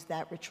use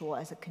that ritual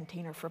as a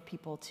container for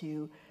people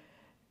to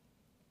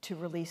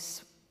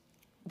release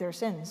their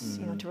sins,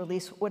 you know, to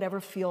release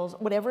whatever's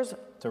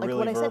to like really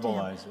what I said to him.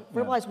 verbalize it.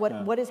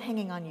 Verbalize what is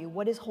hanging on you,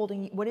 what is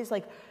holding you, what is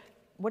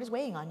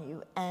weighing on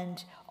you,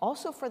 and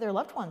also for their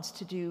loved ones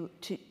to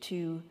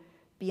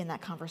be in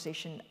that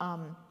conversation.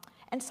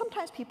 And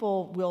sometimes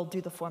people will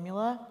do the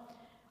formula.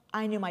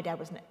 I knew my dad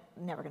was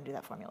never going to do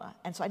that formula,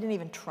 and so I didn't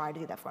even try to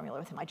do that formula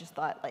with him. I just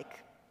thought,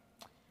 like,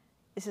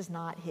 this is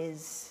not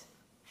his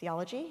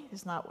theology.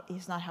 He's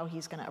not how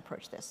he's going to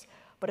approach this.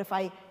 But if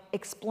I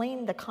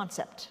explain the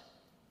concept,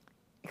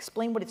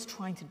 explain what it's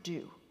trying to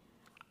do,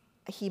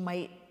 he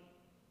might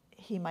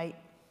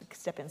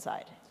step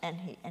inside, and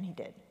he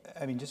did.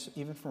 I mean, just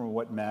even from a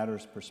what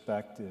matters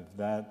perspective,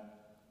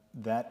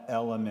 that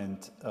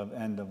element of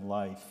end of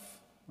life,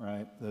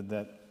 right?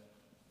 That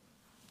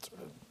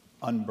sort of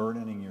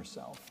unburdening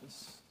yourself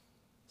is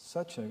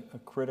such a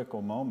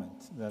critical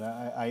moment that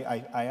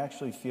I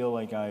actually feel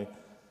like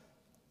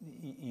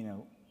you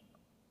know,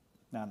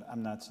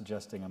 I'm not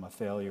suggesting I'm a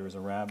failure as a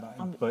rabbi,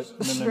 but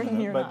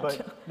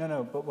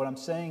but what I'm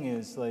saying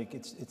is, like,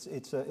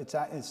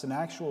 it's an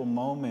actual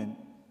moment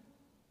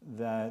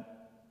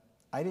that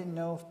I didn't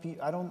know if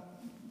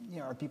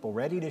are people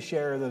ready to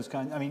share those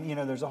kinds? I mean, you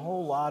know, there's a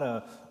whole lot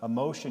of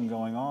emotion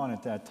going on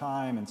at that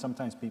time, and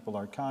sometimes people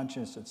are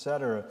conscious,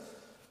 etc.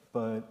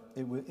 But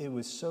it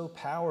was so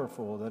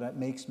powerful that it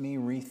makes me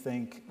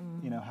rethink,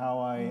 you know, how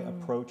I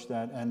approach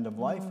that end of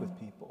life with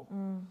people.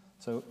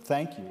 So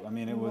thank you. I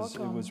mean, it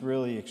was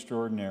really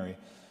extraordinary.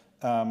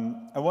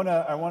 I want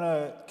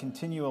to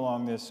continue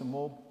along this, and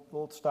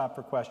we'll stop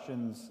for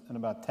questions in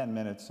about 10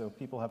 minutes. So if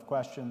people have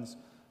questions,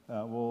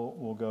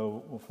 we'll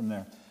go from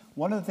there.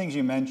 One of the things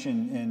you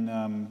mentioned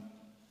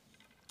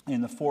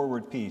in the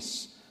forward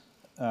piece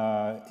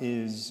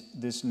is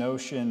this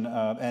notion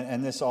of,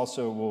 and this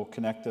also will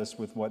connect us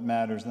with what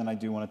matters. Then I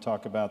do want to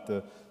talk about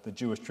the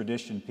Jewish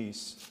tradition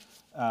piece.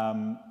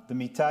 The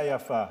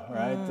mitayafa,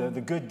 right?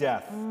 The good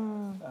death,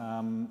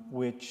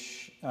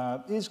 which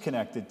is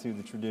connected to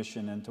the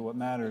tradition and to what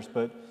matters.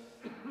 But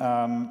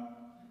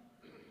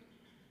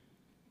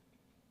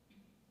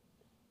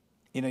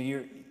you know,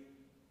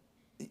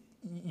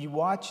 you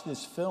watch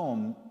this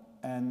film,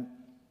 and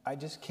I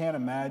just can't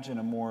imagine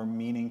a more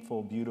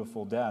meaningful,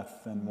 beautiful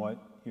death than what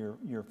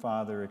your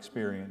father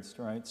experienced,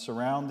 right?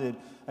 Surrounded,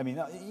 I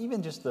mean,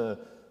 even just the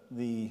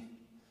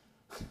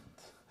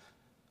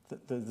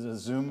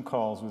Zoom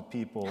calls with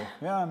people.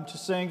 Yeah, I'm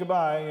just saying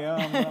goodbye. You know,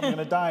 I'm going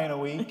to die in a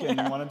week, and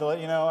I wanted to let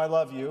you know I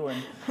love you.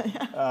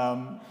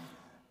 And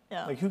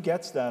Yeah. Like, who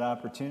gets that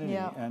opportunity?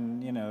 Yeah.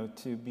 And, you know,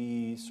 to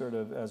be sort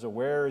of as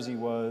aware as he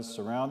was,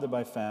 surrounded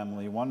by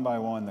family, one by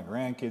one, the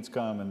grandkids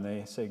come and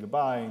they say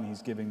goodbye, and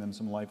he's giving them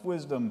some life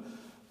wisdom.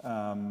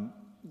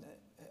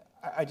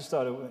 I just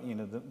thought, you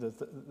know,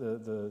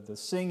 the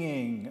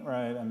singing,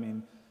 right? I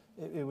mean,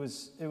 it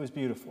was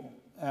beautiful.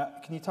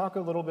 Can you talk a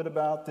little bit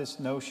about this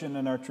notion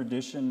in our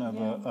tradition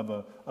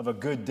of a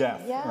good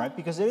death, right?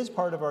 Because it is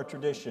part of our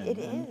tradition. It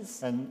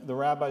is. And the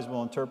rabbis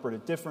will interpret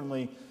it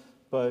differently,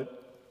 but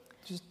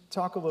just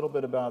talk a little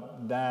bit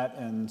about that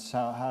and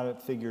how it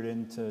figured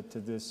into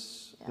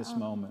this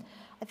moment.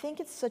 I think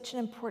it's such an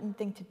important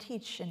thing to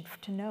teach and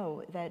to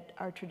know that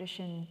our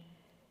tradition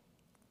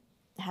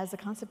has the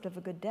concept of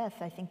a good death.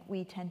 I think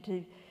we tend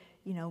to,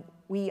 you know,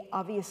 we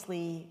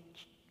obviously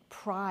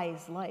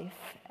prize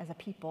life as a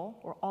people.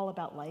 We're all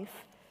about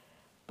life,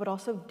 but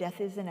also death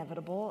is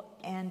inevitable,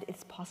 and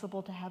it's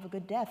possible to have a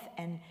good death.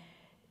 And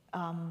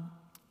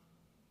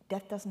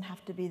death doesn't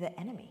have to be the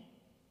enemy.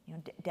 You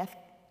know, death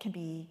can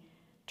be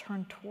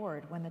turned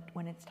toward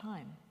when it's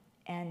time.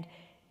 And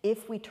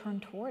if we turn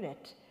toward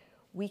it,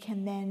 we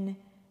can then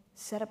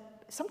set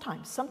up.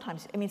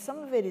 Sometimes. I mean, some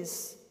of it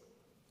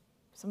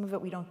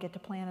we don't get to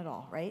plan at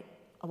all, right?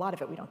 A lot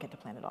of it we don't get to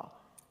plan at all.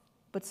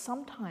 But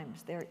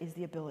sometimes there is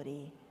the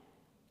ability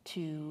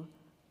to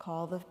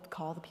call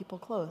the people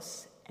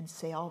close and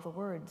say all the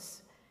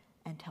words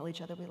and tell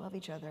each other we love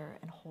each other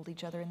and hold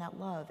each other in that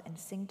love and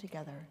sing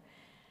together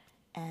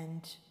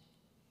and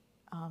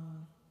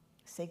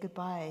say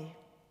goodbye,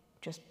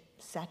 just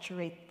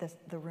saturate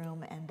the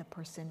room and the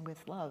person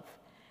with love.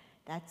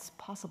 That's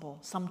possible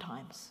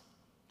sometimes.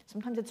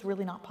 Sometimes it's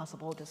really not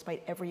possible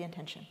despite every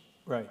intention.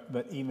 Right,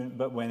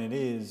 but when it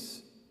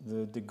is,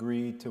 the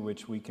degree to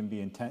which we can be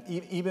intent,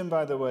 even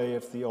by the way,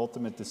 if the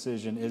ultimate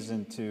decision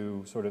isn't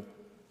to sort of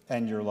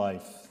end your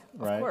life,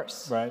 right? Of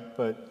course. Right,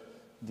 but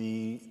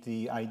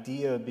the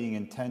idea of being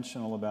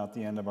intentional about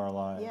the end of our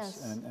lives,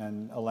 yes,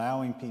 and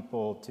allowing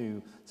people to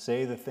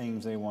say the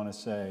things they want to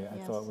say, I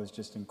yes, thought was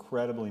just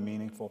incredibly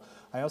meaningful.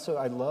 I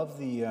love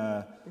the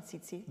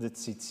tzitzit. The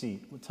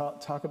tzitzit.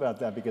 Talk about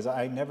that, because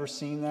I'd never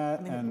seen that.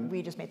 I mean, and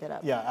we just made that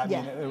up. Yeah, I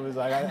mean, it was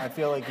like, I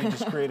feel like you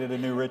just created a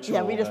new ritual.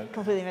 Yeah, we just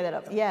completely made that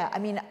up. Yeah, I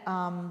mean,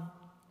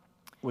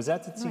 was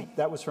that tzitzit? Right.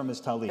 That was from his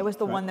talit. it was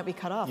the right? one that we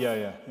cut off.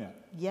 Yeah.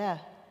 Yeah.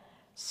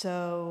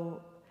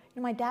 So,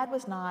 you know, my dad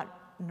was not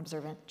an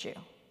observant Jew.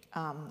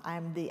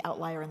 I'm the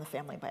outlier in the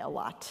family by a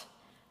lot.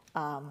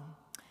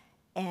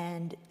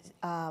 And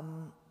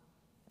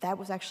that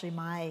was actually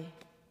my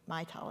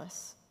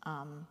talis,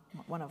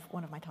 one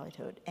of my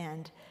talitot.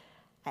 And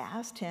I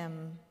asked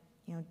him,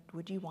 you know,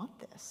 would you want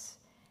this?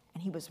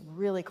 And he was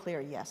really clear,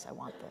 yes, I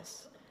want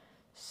this.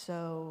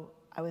 So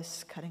I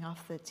was cutting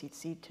off the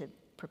tzitzit to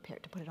prepare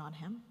to put it on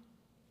him,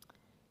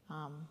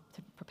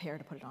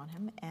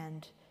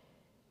 and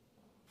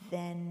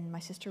then my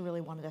sister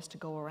really wanted us to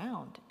go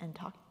around and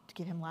talk, to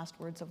give him last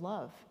words of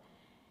love.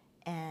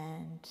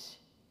 And,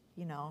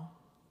 you know,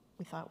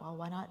 we thought, well,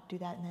 why not do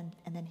that,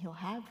 and then he'll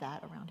have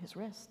that around his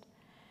wrist.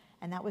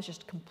 And that was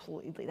just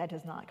completely, that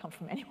does not come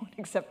from anyone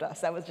except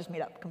us. That was just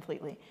made up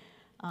completely.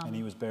 And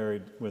he was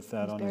buried with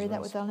that on his wrist. Buried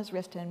that with on his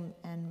wrist and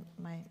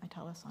my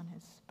talis on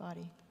his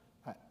body.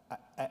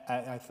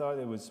 I thought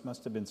it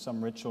must have been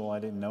some ritual I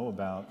didn't know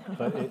about,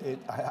 but it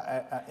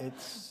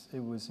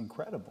was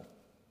incredible.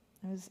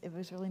 It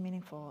was really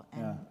meaningful,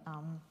 and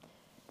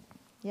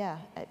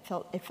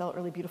it felt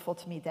really beautiful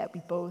to me that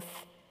we both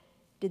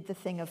did the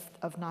thing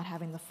of not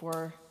having the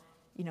four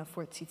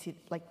tzitzit,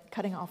 like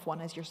cutting off one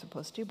as you're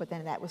supposed to, but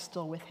then that was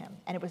still with him,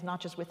 and it was not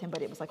just with him,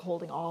 but it was like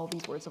holding all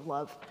these words of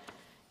love.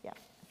 Yeah,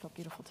 it felt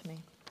beautiful to me.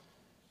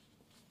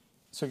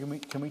 So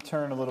can we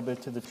turn a little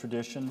bit to the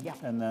tradition, Yeah.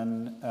 and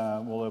then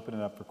we'll open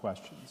it up for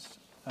questions.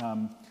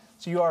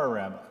 So you are a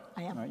rabbi.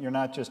 I am. Right? You're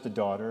not just a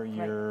daughter.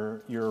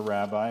 You're a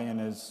rabbi,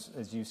 and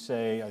as you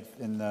say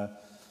in the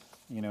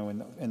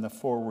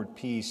forward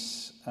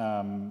piece,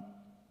 that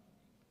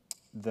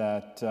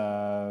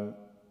I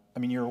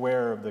mean, you're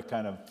aware of the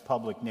kind of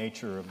public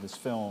nature of this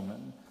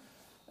film,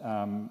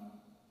 and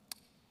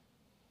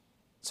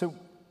so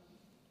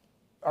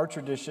our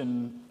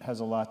tradition has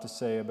a lot to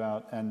say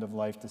about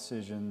end-of-life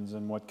decisions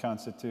and what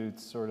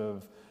constitutes sort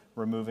of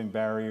removing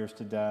barriers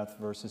to death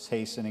versus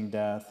hastening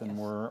death, and yes.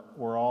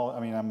 we're all. I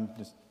mean, I'm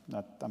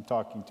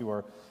talking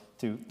to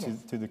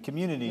the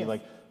community. Yes.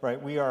 Like,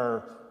 right, we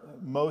are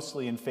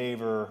mostly in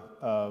favor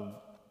of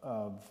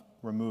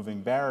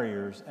removing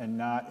barriers and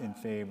not in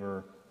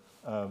favor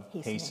of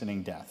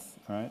hastening death,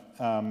 right?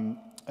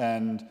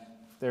 And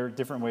there are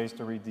different ways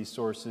to read these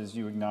sources.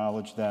 You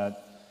acknowledge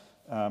that.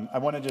 I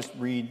want to just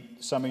read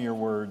some of your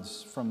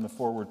words from the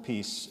forward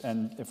piece,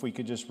 and if we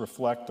could just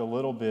reflect a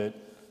little bit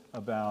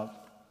about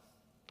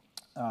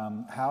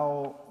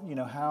how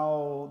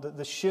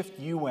the shift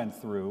you went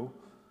through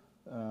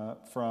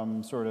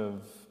from sort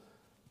of,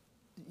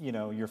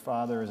 your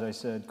father, as I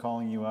said,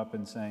 calling you up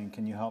and saying,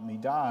 "Can you help me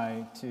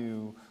die?"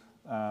 to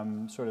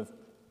sort of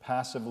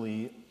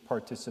passively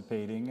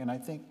participating, and I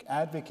think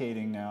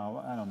advocating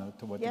now. I don't know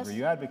to what degree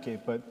you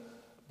advocate, but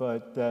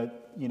but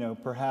that, you know,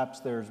 perhaps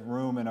there's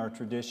room in our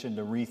tradition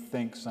to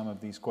rethink some of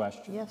these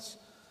questions. Yes.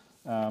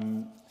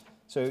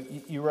 So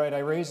you're right, I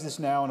raise this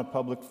now in a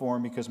public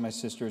forum because my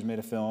sister has made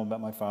a film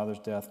about my father's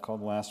death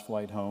called Last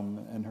Flight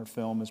Home, and her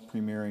film is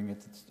premiering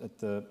at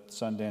the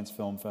Sundance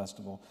Film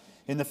Festival.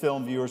 In the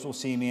film, viewers will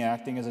see me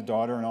acting as a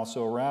daughter and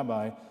also a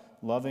rabbi,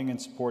 loving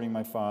and supporting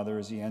my father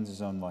as he ends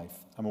his own life.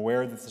 I'm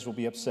aware that this will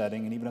be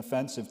upsetting and even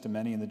offensive to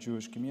many in the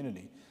Jewish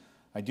community.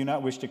 I do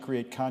not wish to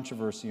create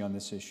controversy on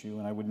this issue,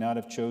 and I would not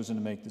have chosen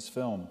to make this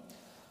film.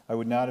 I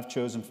would not have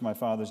chosen for my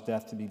father's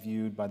death to be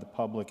viewed by the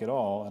public at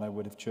all, and I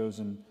would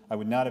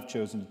not have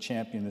chosen to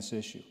champion this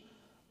issue.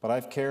 But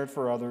I've cared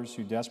for others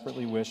who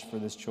desperately wish for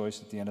this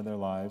choice at the end of their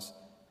lives,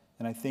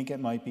 and I think it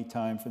might be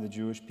time for the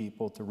Jewish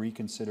people to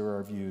reconsider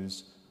our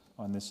views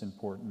on this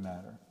important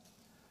matter.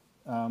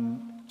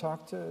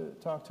 Talk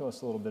to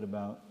us a little bit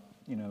about,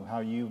 you know,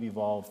 how you've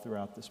evolved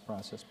throughout this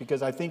process,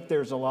 because I think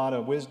there's a lot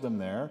of wisdom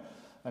there.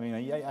 I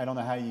mean, I don't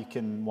know how you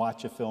can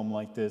watch a film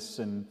like this,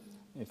 and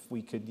if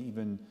we could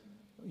even,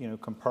 you know,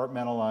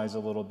 compartmentalize a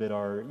little bit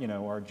our, you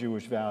know, our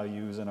Jewish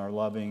values and our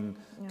loving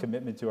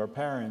commitment to our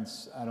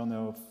parents. I don't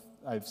know if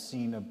I've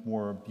seen a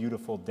more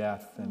beautiful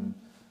death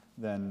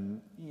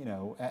than, you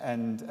know,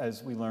 and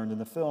as we learned in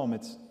the film,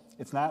 it's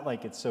not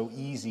like it's so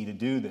easy to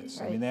do this.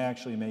 Right. I mean, they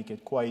actually make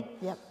it quite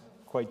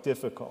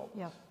difficult.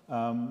 Yep.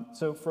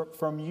 So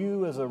from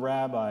you as a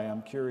rabbi,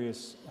 I'm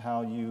curious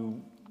how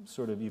you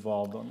sort of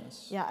evolved on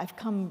this. Yeah, I've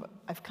come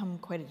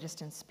quite a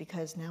distance,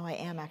 because now I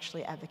am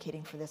actually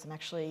advocating for this.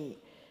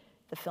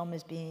 The film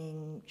is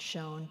being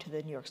shown to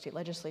the New York State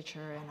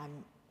Legislature, and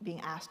I'm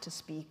being asked to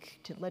speak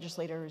to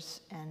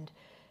legislators, and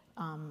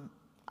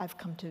I've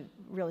come to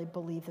really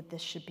believe that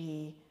this should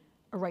be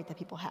a right that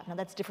people have. Now,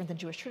 that's different than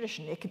Jewish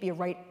tradition. It could be a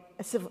right,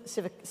 a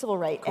civil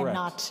right. Correct. And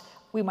not,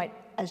 we might,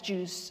 as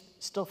Jews,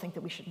 still think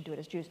that we shouldn't do it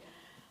as Jews.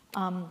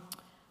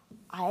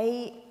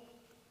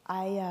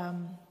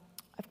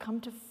 I've come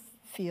to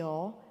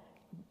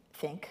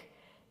think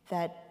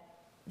that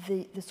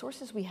the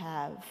sources we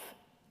have,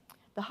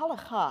 the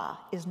halakha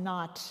is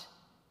not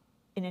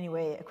in any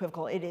way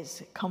equivocal. It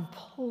is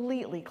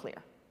completely clear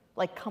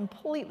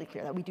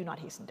that we do not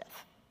hasten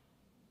death.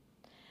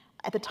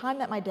 At the time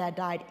that my dad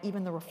died,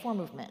 even the Reform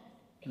movement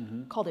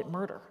called it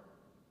murder.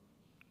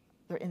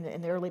 They're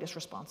in their latest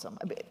responsum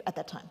at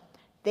that time.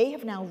 They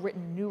have now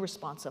written new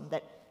responsum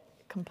that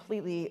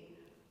completely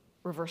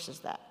reverses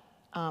that.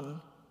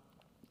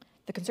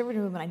 The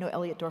conservative movement, I know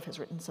Elliot Dorff has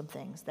written some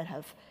things that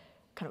have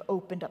kind of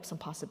opened up some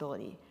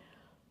possibility,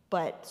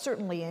 but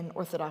certainly in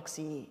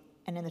Orthodoxy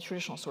and in the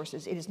traditional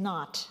sources, it is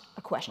not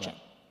a question.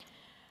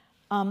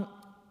 Right.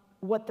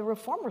 What the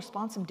Reform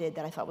responsum did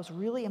that I thought was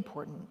really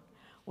important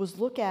was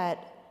look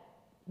at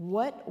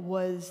what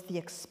was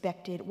the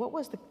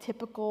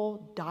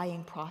typical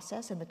dying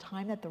process in the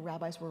time that the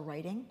rabbis were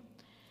writing.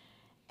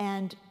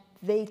 And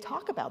the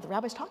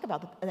rabbis talk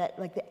about that,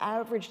 like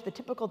the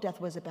typical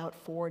death was about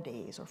 4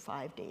 days or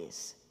 5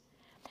 days.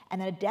 And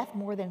that a death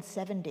more than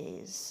 7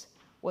 days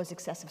was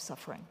excessive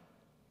suffering.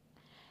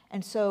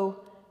 And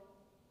so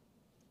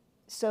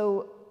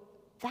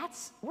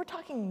we're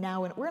talking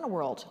now, and we're in a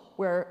world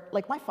where,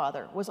 like my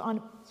father, was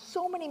on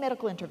so many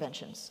medical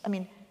interventions. I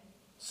mean,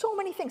 so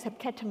many things have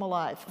kept him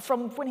alive.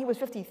 From when he was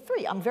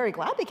 53, I'm very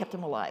glad they kept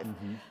him alive.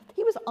 Mm-hmm.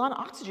 He was on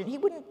oxygen. He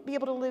wouldn't be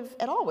able to live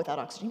at all without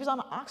oxygen. He was on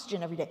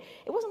oxygen every day.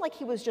 It wasn't like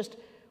he was just,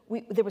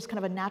 there was kind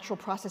of a natural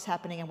process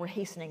happening and we're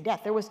hastening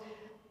death. There was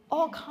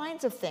all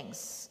kinds of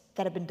things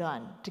that have been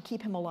done to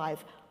keep him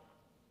alive.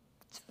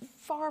 It's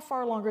far,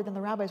 far longer than the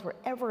rabbis were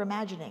ever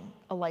imagining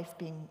a life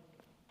being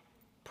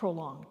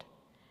prolonged.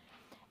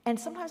 And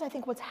sometimes I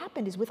think what's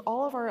happened is with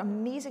all of our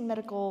amazing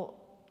medical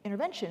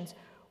interventions,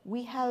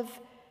 we have,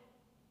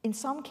 in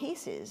some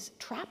cases,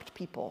 trapped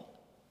people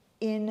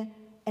in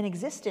an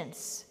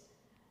existence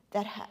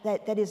that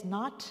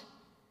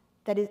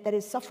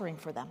is suffering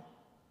for them.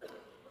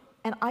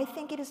 And I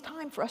think it is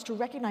time for us to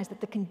recognize that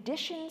the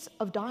conditions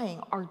of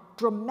dying are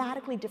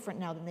dramatically different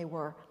now than they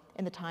were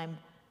in the time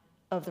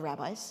of the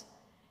rabbis.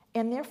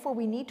 And therefore,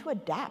 we need to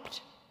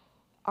adapt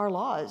our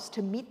laws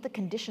to meet the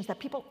conditions that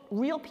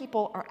real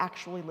people are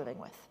actually living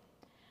with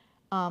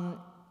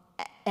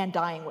and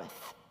dying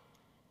with.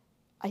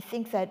 I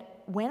think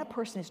that when a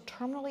person is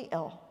terminally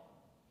ill,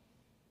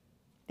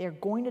 they're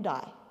going to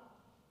die,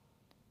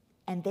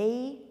 and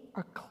they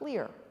are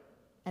clear,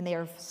 and they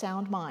are of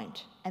sound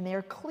mind, and they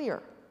are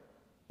clear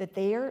that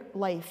their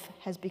life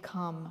has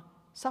become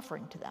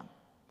suffering to them,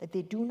 that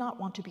they do not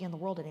want to be in the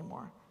world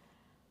anymore.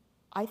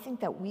 I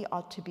think that we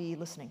ought to be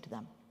listening to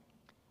them,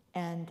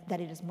 and that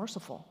it is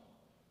merciful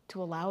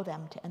to allow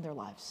them to end their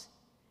lives.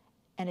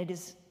 And it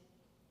is,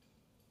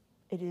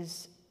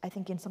 I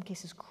think, in some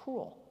cases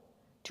cruel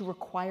to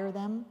require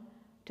them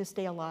to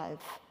stay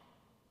alive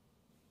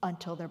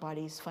until their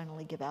bodies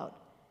finally give out,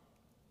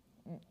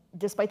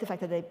 despite the fact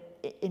that they,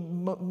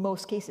 in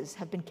most cases,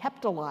 have been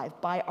kept alive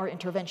by our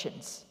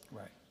interventions.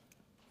 Right.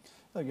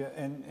 Look,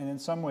 and in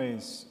some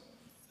ways,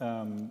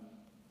 there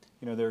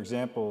are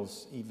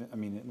examples, even,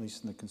 at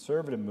least in the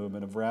conservative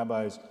movement, of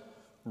rabbis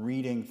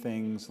reading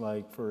things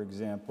like, for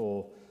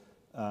example,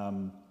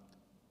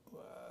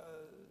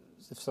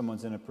 if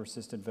someone's in a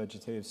persistent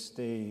vegetative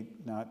state,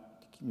 not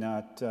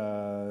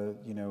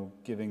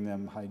giving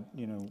them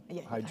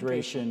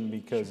hydration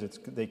because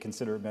they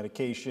consider it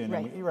medication.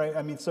 Right. Right.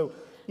 I mean, so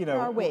there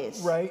are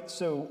ways. Right.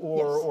 So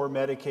or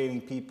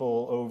medicating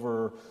people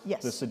over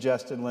the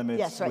suggested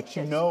limits, which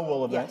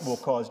will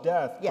cause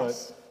death.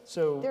 Yes. But,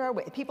 so there are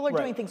ways. People are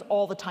doing things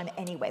all the time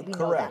anyway. We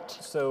know that.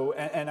 So,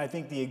 and I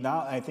think the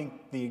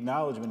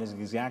acknowledgement is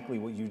exactly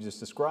what you just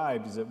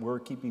described, is that we're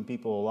keeping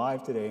people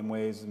alive today in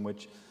ways in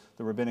which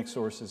the rabbinic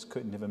sources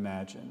couldn't have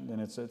imagined.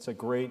 And it's a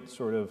great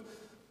sort of,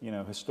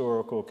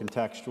 historical,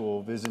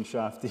 contextual,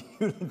 Wissenschaft,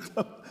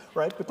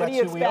 right? But that's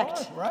who we are,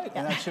 right?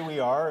 And that's who we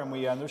are, and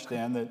we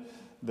understand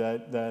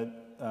that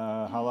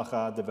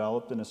halakha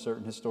developed in a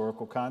certain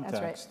historical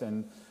context. That's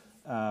right.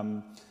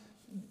 And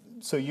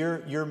so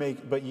you're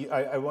making, but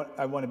I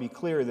want to be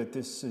clear that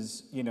this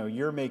is,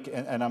 you're making,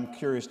 and I'm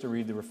curious to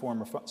read the Reform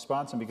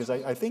response, because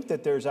I think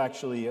that there's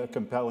actually a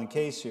compelling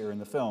case here in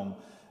the film,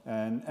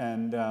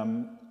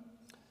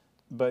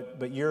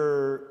 but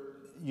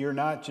you're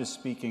not just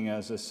speaking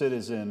as a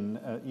citizen,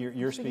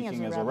 you're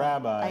speaking as a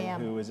rabbi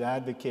who is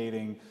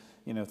advocating,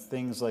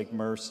 things like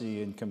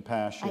mercy and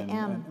compassion. I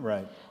am.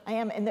 Right. I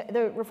am, and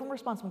the Reform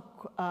response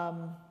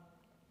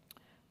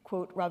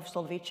quote Rav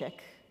Soloveitchik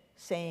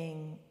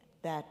saying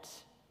that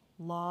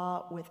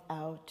law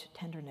without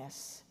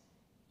tenderness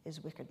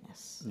is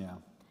wickedness. Yeah.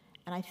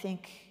 And I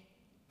think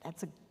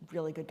that's a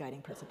really good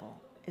guiding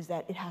principle, is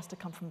that it has to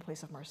come from a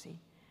place of mercy.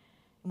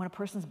 And when a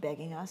person's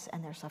begging us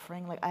and they're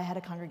suffering, like I had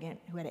a congregant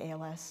who had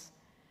ALS,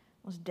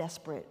 was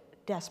desperate,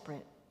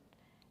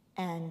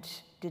 and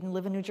didn't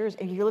live in New Jersey.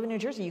 If you live in New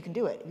Jersey, you can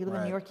do it. If you live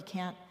in New York, you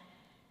can't.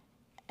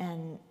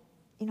 And,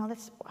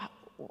 that's,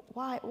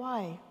 why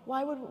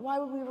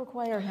would we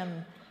require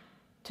him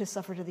to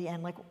suffer to the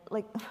end? Like,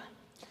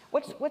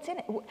 what's in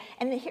it?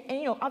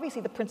 And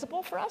obviously the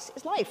principle for us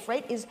is life,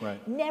 right? Is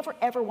never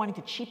ever wanting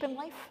to cheapen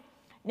life,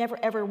 never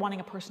ever wanting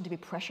a person to be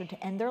pressured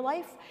to end their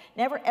life,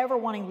 never ever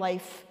wanting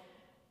life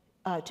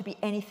to be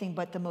anything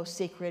but the most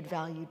sacred,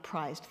 valued,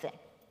 prized thing.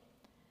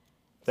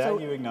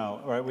 That you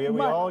acknowledge, right? We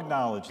all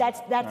acknowledge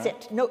that. That's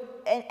it. No,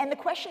 and the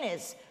question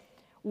is,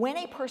 when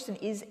a person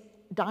is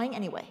dying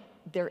anyway,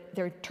 they're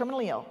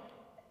terminally ill,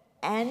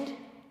 and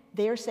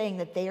they are saying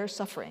that they are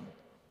suffering,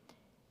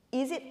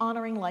 is it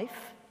honoring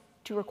life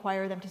to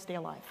require them to stay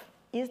alive?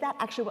 Is that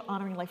actually what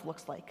honoring life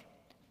looks like?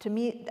 To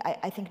me,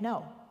 I think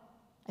no.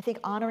 I think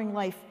honoring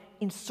life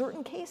in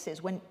certain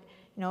cases, when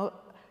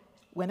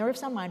they're of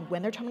sound mind,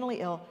 when they're terminally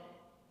ill,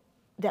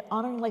 that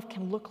honoring life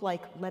can look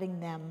like letting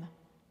them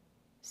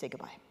say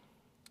goodbye.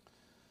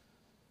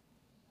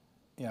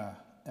 Yeah,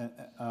 and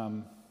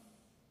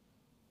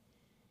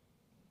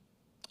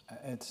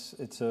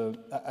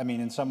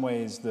in some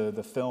ways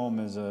the film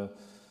is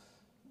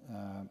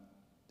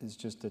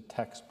just a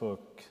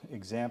textbook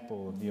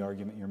example of the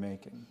argument you're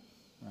making,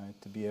 right?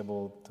 To be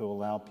able to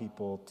allow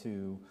people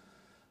to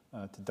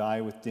die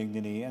with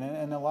dignity, and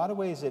in a lot of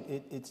ways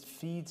it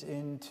feeds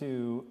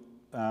into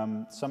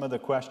some of the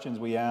questions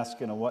we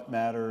ask in a what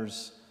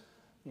matters,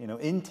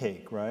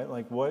 intake, right?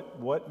 Like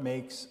what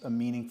makes a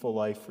meaningful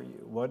life for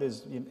you? What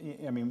is,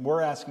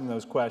 we're asking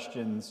those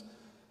questions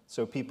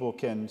so people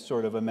can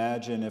sort of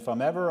imagine if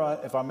I'm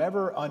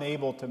ever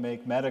unable to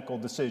make medical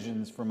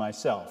decisions for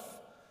myself,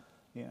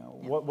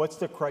 what's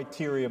the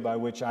criteria by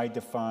which I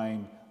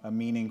define a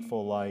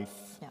meaningful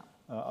life,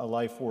 a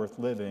life worth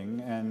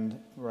living? And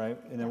right,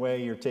 in a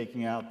way, you're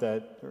taking out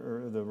that,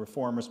 or the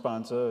Reform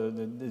response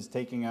is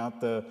taking out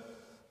the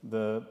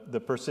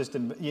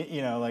persistent,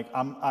 like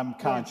I'm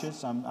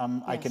conscious,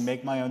 I can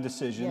make my own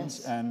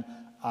decisions, and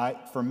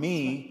for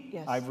me,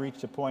 I've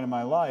reached a point in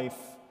my life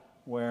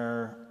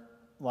where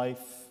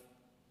life,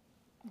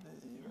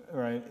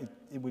 right,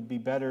 it would be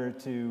better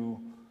to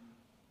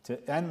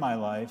end my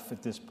life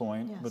at this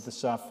point with the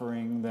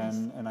suffering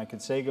than, and I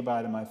could say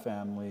goodbye to my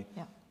family,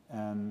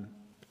 and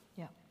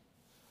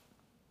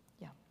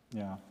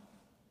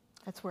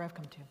that's where I've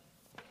come to.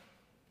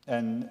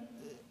 And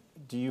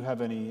do you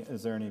have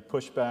is there any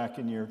pushback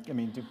in your,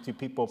 do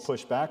people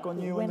push back on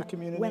you in the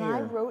community? When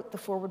I wrote the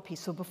forward piece,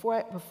 so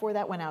before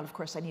that went out, of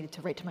course, I needed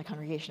to write to my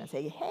congregation and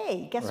say,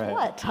 hey, guess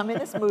what? I'm in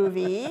this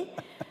movie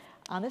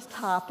on this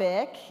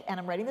topic, and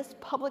I'm writing this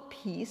public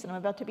piece, and I'm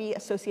about to be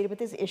associated with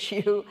this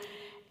issue,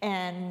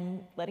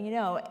 and letting you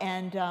know.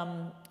 And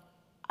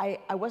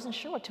I wasn't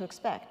sure what to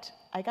expect.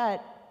 I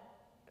got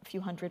a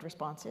few hundred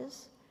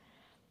responses,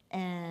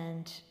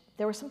 and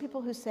there were some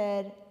people who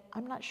said,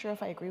 I'm not sure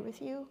if I agree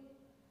with you,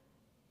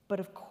 but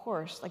of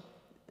course,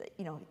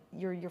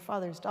 you're your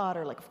father's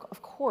daughter,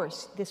 of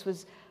course,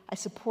 I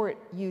support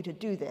you to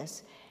do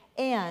this.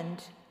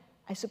 And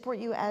I support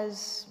you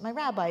as my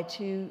rabbi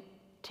to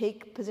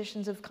take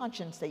positions of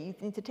conscience that you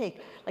need to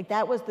take.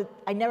 That was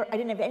I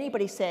didn't have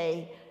anybody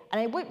say, and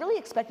I really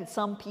expected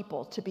some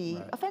people to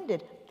be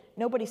offended.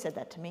 Nobody said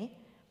that to me.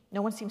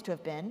 No one seems to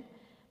have been.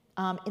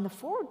 In the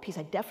forward piece,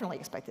 I definitely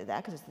expected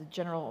that, because it's the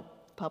general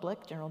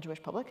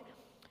Jewish public.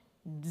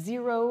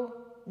 Zero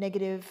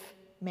negative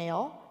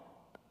mail,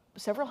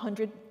 several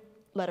hundred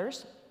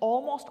letters,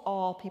 almost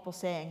all people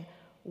saying,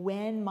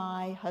 when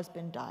my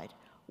husband died,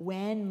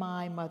 when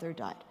my mother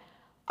died,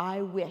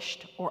 I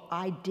wished, or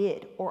I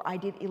did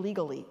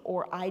illegally,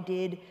 or I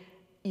did,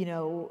 you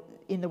know,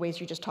 in the ways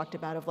you just talked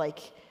about of like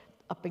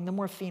upping the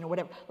morphine or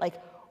whatever, like,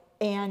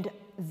 and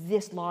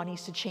this law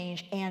needs to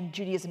change, and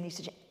Judaism needs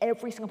to change.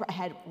 Every single, I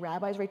had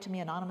rabbis write to me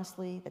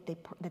anonymously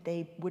that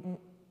they wouldn't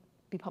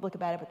be public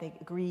about it, but they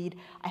agreed.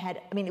 I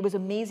mean, it was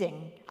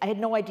amazing. I had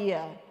no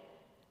idea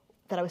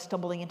that I was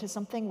stumbling into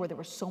something where there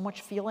was so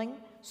much feeling,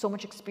 so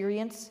much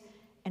experience,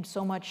 and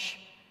so much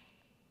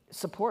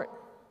support,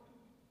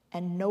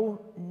 and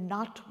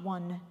not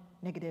one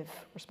negative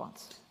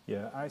response.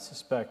 Yeah, I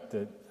suspect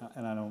that,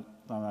 and I'm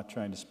not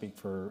trying to speak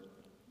for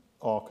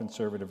all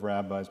conservative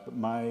rabbis, but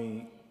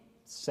my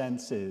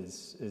sense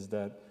is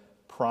that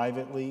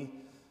privately,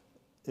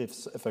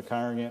 if a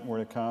congregant were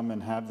to come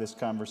and have this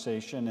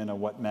conversation in a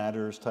what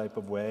matters type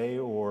of way,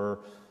 or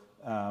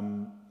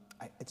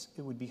it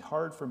would be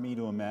hard for me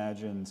to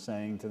imagine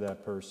saying to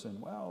that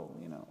person, well,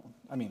 you know,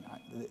 I mean,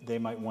 they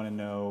might want to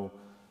know,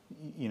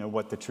 you know,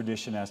 what the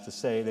tradition has to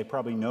say. They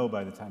probably know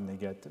by the time they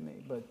get to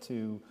me, but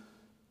to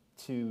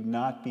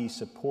not be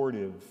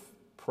supportive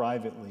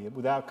privately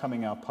without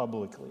coming out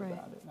publicly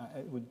about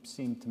it would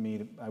seem to me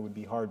that I would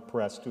be hard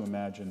pressed to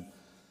imagine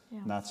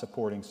not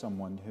supporting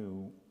someone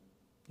who,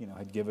 you know,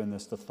 had given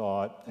this the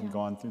thought and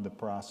gone through the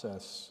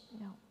process.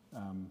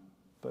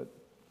 But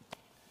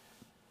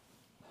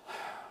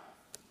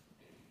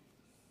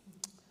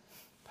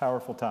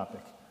powerful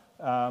topic.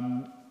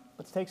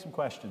 Let's take some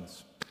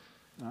questions.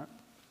 All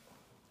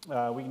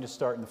right. We can just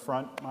start in the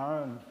front,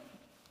 Mara, and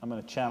I'm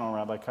going to channel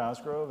Rabbi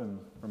Cosgrove and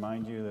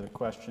remind you that a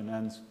question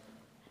ends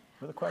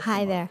with a question.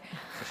 Hi there.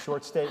 It's a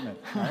short statement.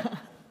 All right?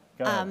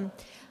 Go ahead.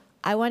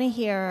 I want to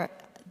hear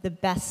the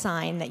best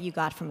sign that you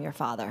got from your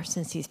father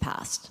since he's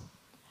passed.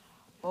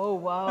 Oh,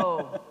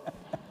 whoa.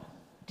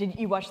 Did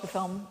you watch the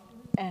film?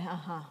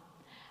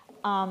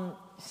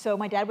 So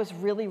my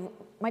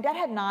dad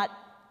had not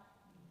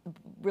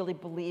really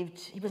believed,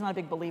 he was not a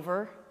big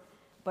believer,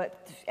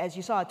 but as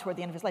you saw toward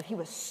the end of his life, he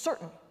was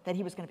certain that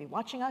he was going to be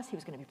watching us, he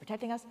was going to be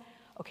protecting us.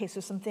 Okay, so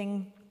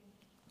something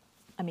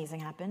amazing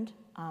happened.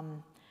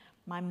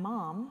 My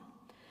mom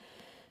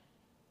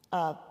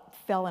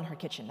fell in her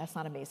kitchen. That's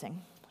not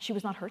amazing. She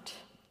was not hurt,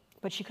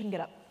 but she couldn't get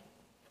up.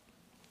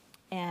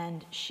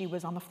 And she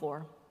was on the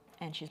floor,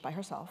 and she's by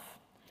herself.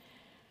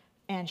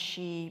 And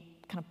she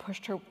kind of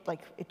pushed her,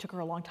 like, it took her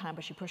a long time,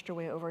 but she pushed her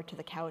way over to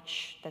the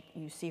couch that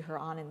you see her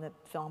on in the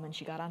film, and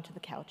she got onto the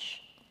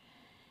couch.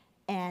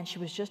 And she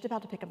was just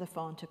about to pick up the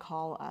phone to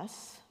call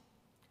us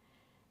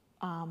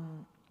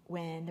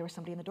when there was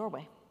somebody in the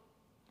doorway.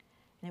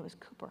 And it was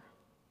Cooper.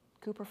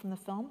 Cooper from the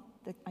film,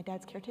 my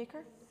dad's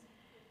caretaker.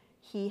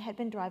 He had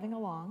been driving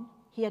along.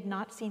 He had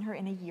not seen her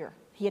in a year.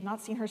 He had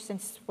not seen her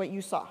since what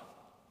you saw.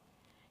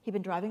 He'd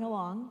been driving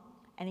along,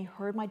 and he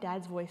heard my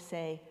dad's voice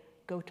say,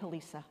 "Go to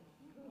Lisa."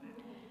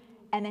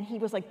 And then he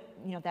was like,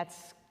 you know,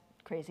 that's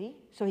crazy.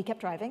 So he kept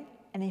driving,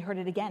 and he heard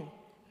it again,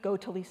 "Go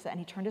to Lisa." And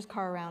he turned his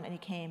car around, and he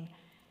came.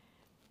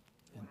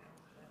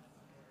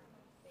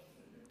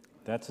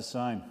 That's a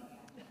sign.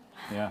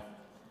 Yeah.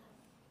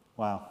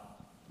 Wow.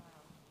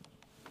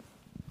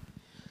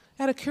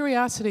 Out of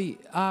curiosity,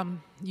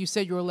 you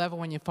said you were 11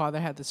 when your father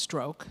had the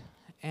stroke,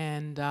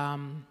 and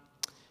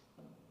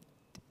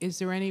is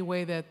there any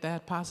way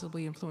that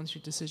possibly influenced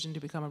your decision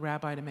to become a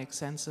rabbi, to make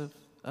sense of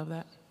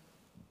that?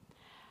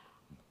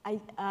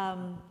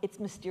 It's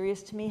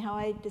mysterious to me how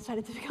I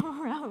decided to become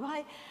a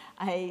rabbi.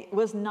 I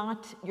was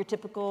not your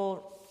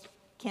typical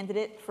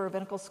candidate for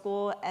rabbinical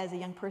school. As a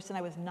young person,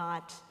 I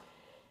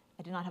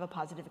did not have a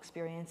positive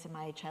experience in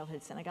my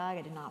childhood synagogue.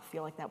 I did not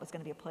feel like that was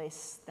going to be a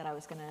place that I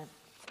was going to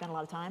spend a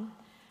lot of time.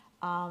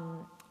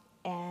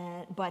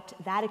 But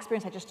that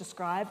experience I just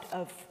described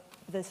of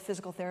this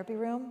physical therapy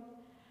room,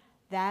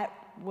 that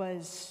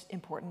was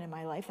important in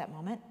my life, that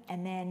moment.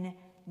 And then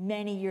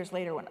many years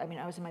later,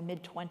 I was in my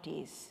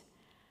mid-20s,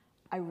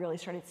 I really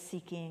started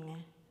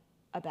seeking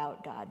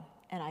about God.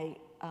 And I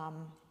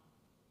kind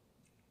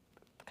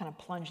of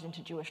plunged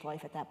into Jewish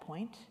life at that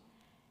point.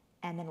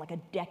 And then like a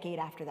decade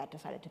after that,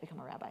 decided to become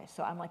a rabbi.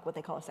 So I'm like what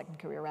they call a second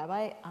career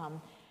rabbi.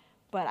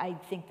 But I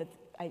think that,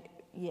 I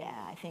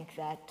think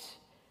that,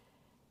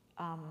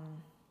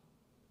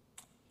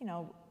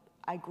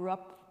 I grew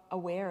up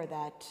aware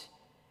that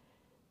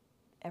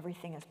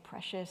everything is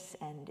precious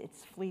and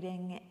it's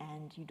fleeting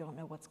and you don't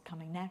know what's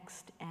coming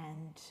next,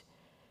 and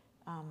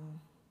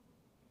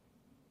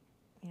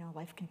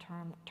life can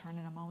turn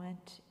in a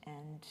moment,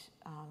 and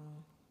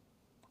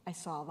I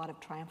saw a lot of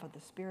triumph of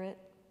the spirit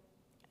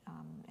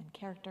and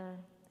character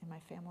in my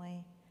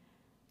family.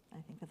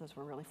 I think that those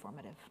were really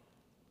formative.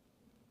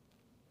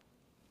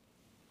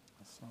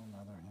 I saw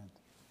another hand,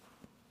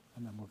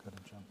 and then we'll go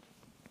to Joan.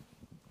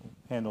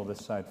 Handle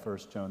this side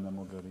first, Joan, then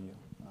we'll go to you.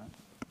 All right.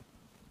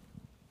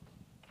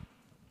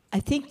 I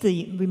think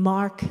the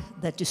remark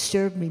that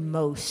disturbed me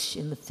most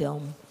in the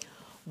film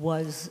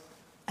was,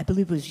 I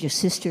believe it was your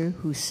sister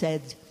who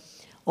said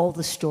all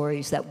the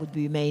stories that would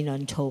remain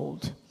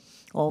untold.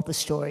 all the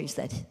stories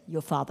that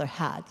your father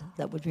had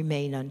that would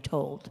remain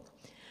untold.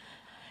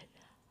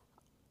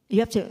 You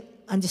have to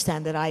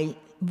understand that I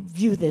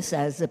view this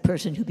as a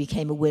person who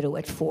became a widow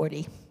at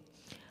 40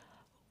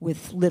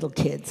 with little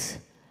kids.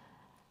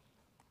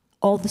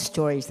 All the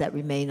stories that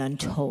remain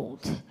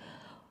untold.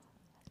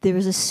 There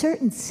is a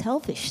certain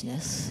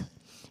selfishness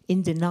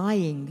in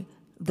denying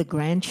the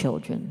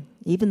grandchildren,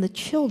 even the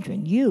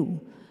children,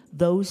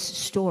 those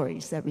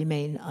stories that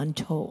remain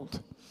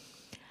untold.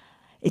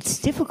 It's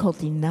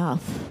difficult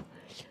enough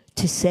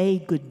to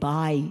say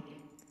goodbye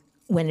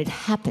when it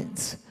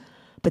happens,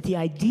 but the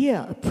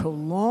idea of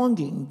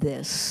prolonging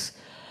this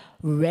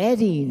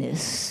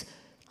readiness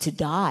to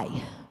die.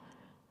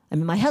 I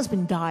mean, my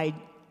husband died,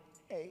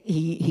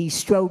 he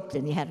stroked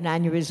and he had an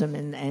aneurysm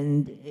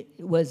and it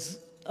was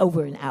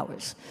over in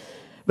hours.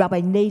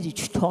 Rabbi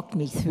Nadich talked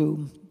me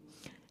through,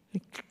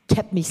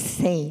 kept me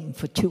sane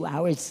for 2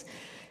 hours,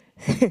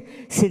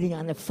 sitting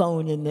on the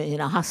phone in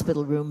a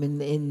hospital room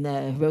in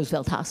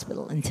Roosevelt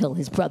Hospital until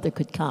his brother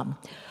could come.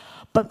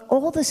 But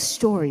all the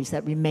stories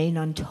that remain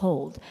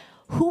untold,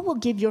 who will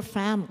give your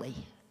family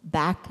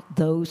back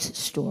those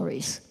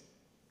stories?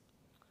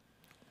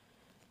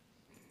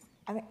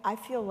 I mean, I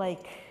feel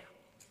like,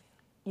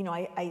 you know,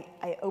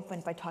 I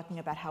opened by talking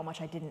about how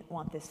much I didn't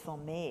want this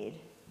film made.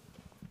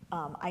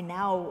 I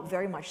now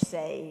very much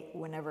say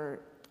whenever,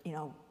 you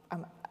know,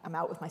 I'm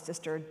out with my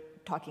sister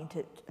talking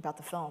about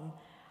the film,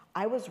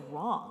 I was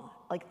wrong.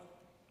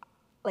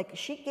 Like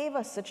she gave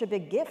us such a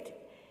big gift.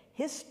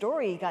 His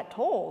story got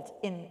told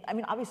I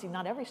mean, obviously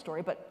not every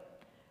story, but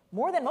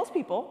more than most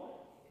people,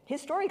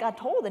 his story got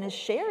told and is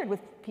shared with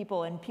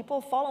people, and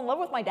people fall in love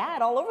with my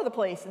dad all over the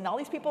place, and all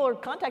these people are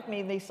contacting me,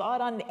 and they saw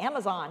it on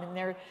Amazon, and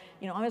they're,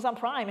 you know, Amazon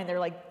Prime, and they're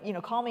like, you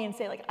know, call me and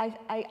say, like,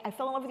 I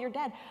fell in love with your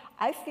dad.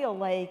 I feel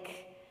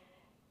like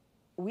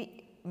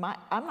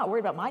I'm not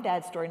worried about my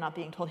dad's story not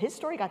being told. His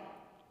story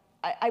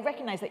I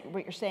recognize that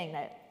what you're saying,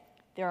 that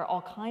there are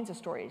all kinds of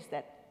stories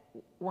that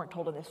weren't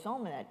told in this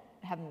film and that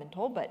haven't been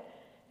told, but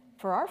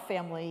for our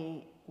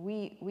family,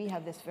 we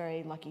have this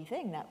very lucky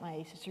thing that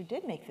my sister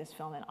did make this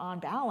film, and on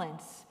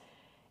balance,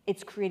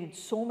 it's created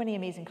so many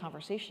amazing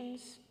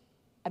conversations.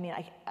 I mean,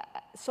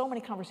 so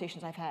many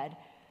conversations I've had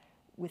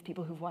with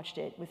people who've watched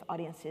it, with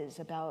audiences,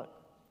 about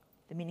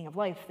the meaning of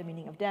life, the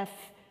meaning of death,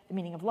 the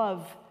meaning of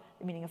love,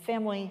 the meaning of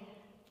family.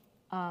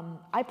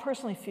 I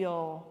personally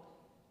feel,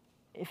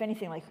 if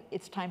anything, like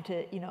it's time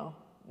to, you know,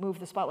 move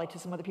the spotlight to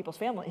some other people's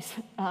families.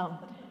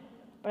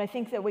 But I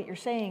think that what you're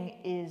saying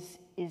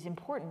is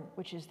important,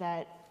 which is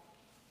that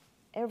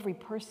every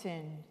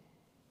person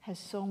has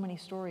so many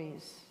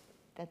stories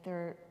that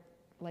their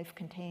life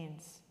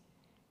contains.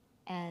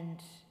 And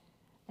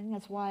I think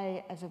that's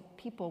why, as a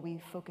people, we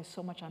focus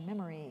so much on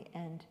memory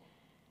and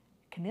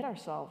commit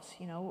ourselves,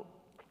 you know,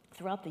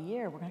 throughout the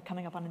year. We're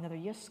coming up on another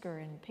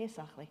Yizkor and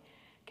Pesach, like,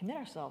 commit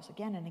ourselves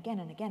again and again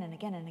and again and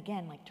again and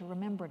again, like to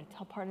remember to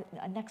tell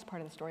a next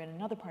part of the story and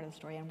another part of the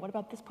story, and what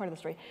about this part of the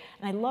story?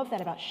 And I love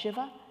that about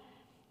Shiva.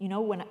 You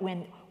know,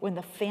 when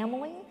the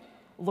family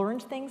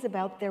learns things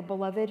about their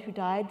beloved who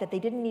died that they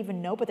didn't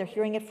even know, but they're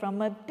hearing it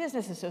from a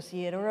business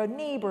associate or a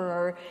neighbor,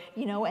 or,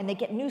 you know, and they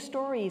get new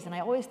stories. And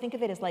I always think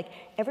of it as like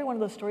every one of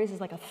those stories is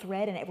like a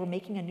thread, and we're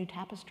making a new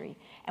tapestry,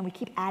 and we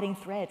keep adding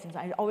threads. And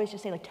I always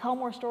just say, like, tell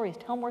more stories,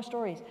 tell more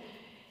stories.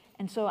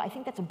 And so I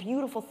think that's a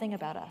beautiful thing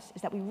about us,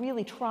 is that we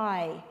really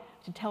try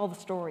to tell the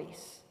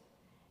stories.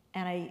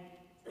 And I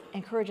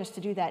encourage us to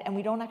do that. And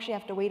we don't actually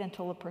have to wait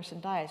until a person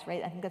dies,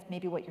 right? I think that's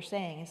maybe what you're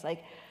saying. It's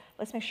like,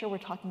 let's make sure we're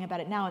talking about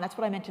it now. And that's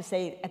what I meant to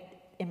say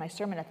in my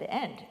sermon at the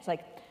end. It's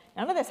like,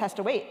 none of this has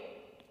to wait,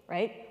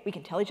 right? We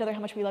can tell each other how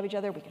much we love each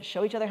other. We can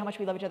show each other how much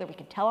we love each other. We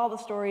can tell all the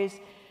stories.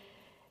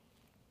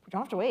 We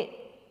don't have to wait.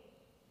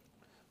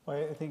 Well,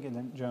 I think, and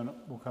then Joan,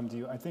 we'll come to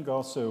you. I think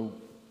also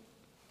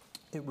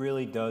it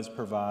really does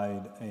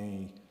provide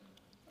an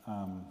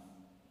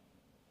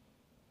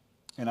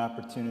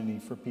opportunity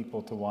for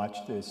people to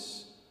watch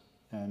this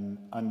and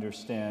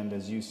understand,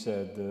 as you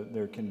said,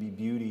 there can be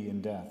beauty in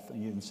death.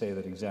 You didn't say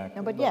that exactly.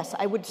 No, but yes,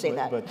 I would say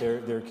that. But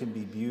there can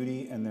be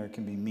beauty, and there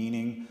can be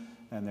meaning,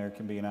 and there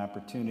can be an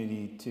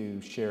opportunity to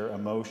share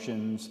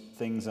emotions,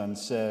 things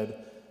unsaid.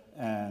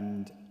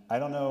 And I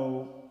don't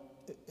know,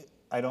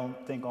 I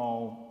don't think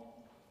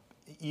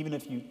even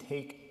if you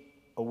take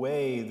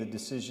away the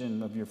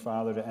decision of your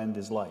father to end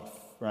his life,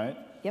 right?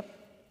 Yep.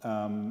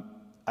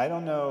 I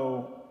don't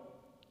know,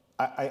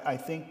 I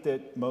think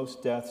that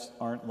most deaths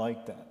aren't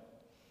like that.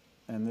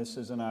 And this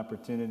is an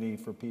opportunity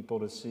for people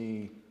to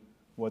see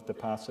what the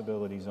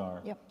possibilities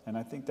are. Yep. And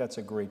I think that's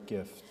a great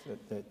gift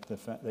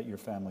that your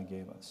family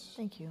gave us.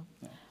 Thank you.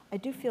 Yeah. I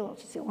do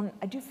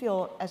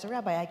feel, as a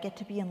rabbi, I get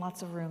to be in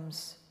lots of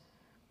rooms.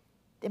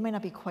 It might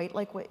not be quite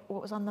like what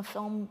was on the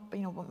film, you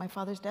know, my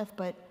father's death,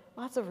 but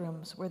lots of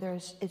rooms where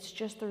the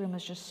room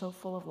is just so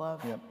full of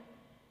love. Yep.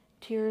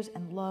 Tears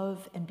and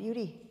love and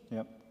beauty.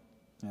 Yep.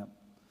 Yep.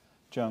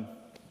 Joan.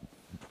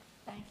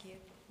 Thank you.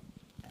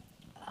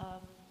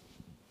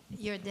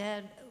 Your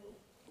dad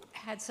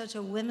had such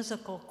a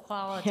whimsical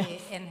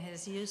quality in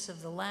his use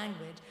of the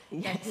language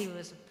that he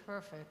was a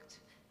perfect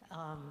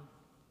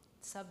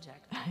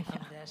subject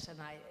of this, and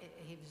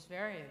he was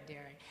very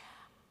endearing.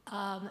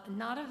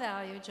 Not a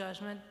value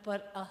judgment,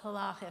 but a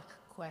halachic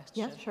question.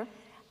 Yes, sure.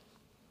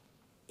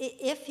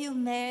 If you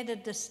made a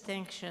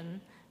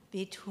distinction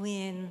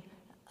between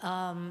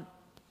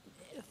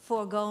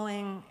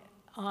foregoing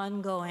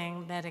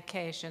ongoing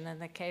medication in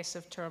the case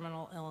of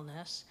terminal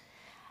illness,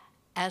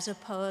 as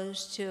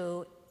opposed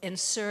to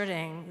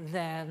inserting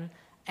then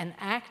an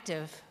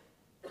active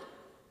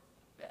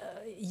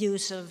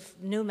use of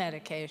new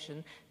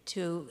medication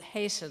to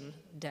hasten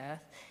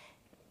death,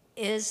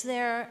 is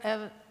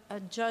there a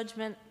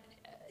judgment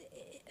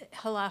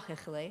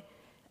halachically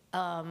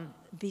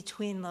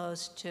between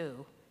those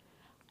two?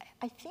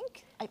 I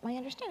think my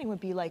understanding would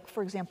be like,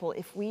 for example,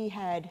 if we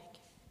had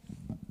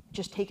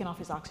just taken off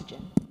his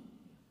oxygen,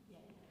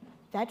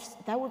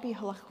 that would be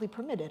halakhically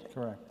permitted.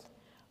 Correct.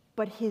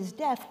 But his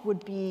death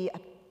would be,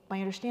 my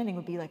understanding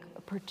would be like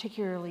a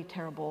particularly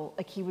terrible,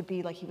 like he would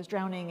be like he was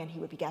drowning and he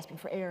would be gasping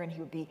for air and it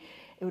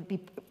would be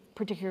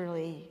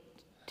particularly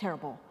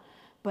terrible.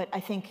 But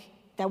I think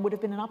that would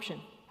have been an option.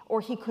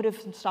 Or he could have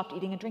stopped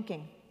eating and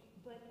drinking.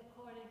 But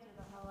according to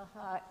the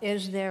halacha,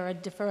 is there a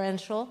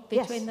differential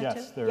between the two?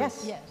 Yes, there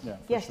Yes. is. Yes. Yeah,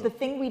 for Yes, sure. the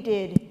thing we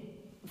did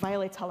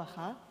violates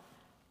halacha.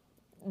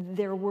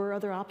 There were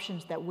other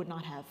options that would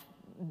not have.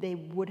 They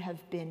would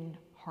have been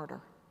harder.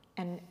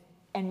 And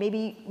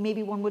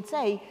maybe one would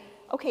say,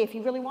 okay, if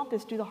you really want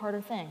this, do the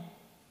harder thing.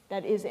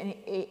 That is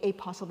a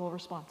possible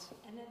response.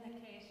 And in the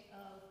case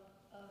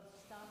of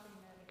stopping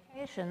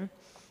medication,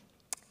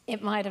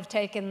 it might have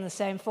taken the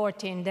same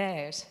 14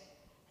 days.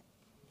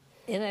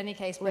 In any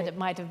case, but Right. it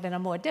might have been a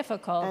more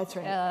difficult That's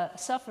right.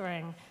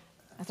 suffering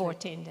That's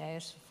 14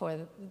 days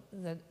for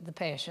the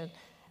patient,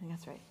 I think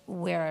that's right.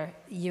 where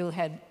you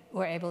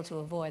were able to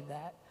avoid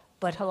that.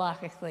 But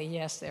halakhically,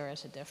 yes, there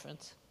is a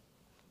difference.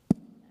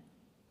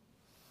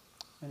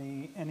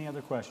 Any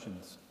other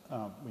questions?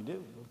 We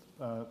do.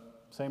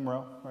 Same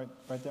row,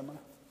 right there, Maya.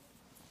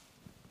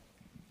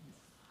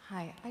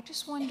 Hi, I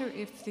just wonder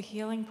if the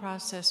healing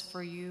process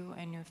for you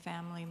and your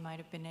family might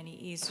have been any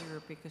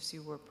easier because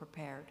you were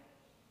prepared.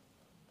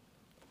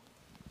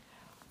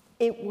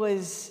 It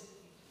was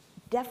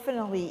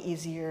definitely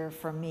easier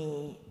for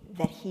me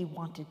that he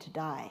wanted to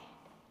die,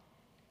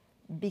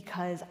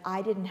 because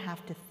I didn't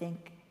have to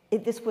think,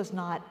 this was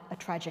not a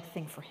tragic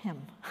thing for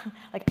him.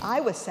 Like,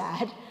 I was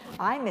sad,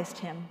 I missed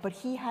him, but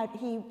he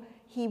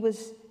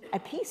was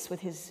at peace with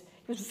he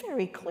was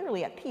very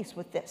clearly at peace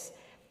with this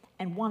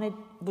and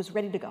was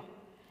ready to go.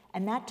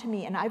 And that to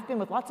me, and I've been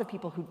with lots of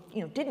people who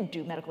didn't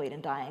do medical aid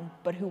in dying,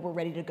 but who were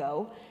ready to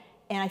go.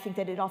 And I think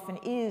that it often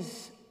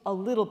is a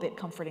little bit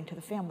comforting to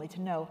the family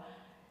to know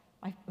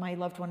my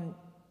loved one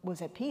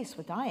was at peace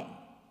with dying.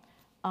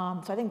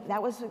 So I think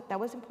that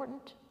was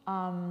important.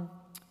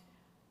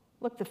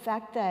 Look, the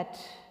fact that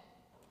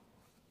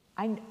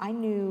I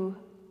knew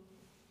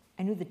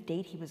the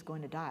date he was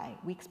going to die,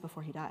 weeks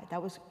before he died,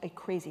 that was a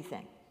crazy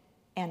thing.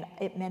 And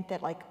it meant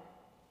that, like,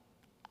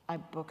 I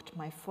booked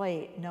my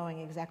flight knowing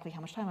exactly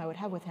how much time I would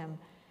have with him,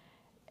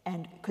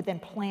 and could then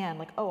plan,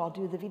 like, oh, I'll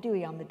do the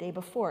vidui on the day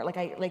before.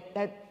 Like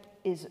that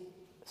is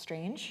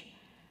strange.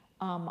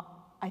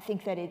 I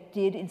think that it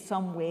did in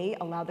some way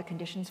allow the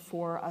conditions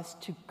for us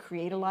to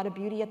create a lot of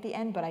beauty at the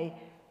end, but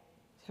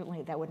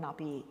certainly that would not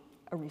be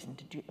a reason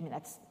to do,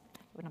 that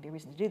would not be a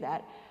reason to do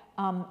that.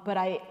 But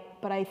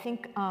I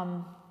think,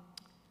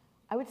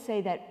 I would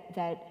say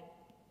that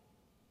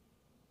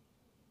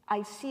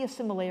I see a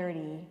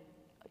similarity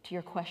to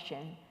your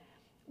question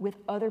with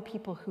other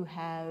people who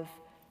have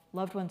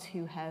loved ones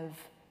who have,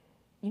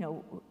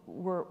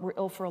 were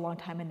ill for a long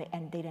time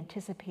and they'd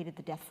anticipated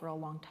the death for a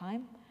long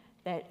time.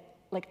 That,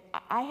 like,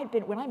 I had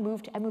been, when I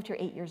moved here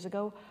 8 years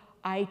ago,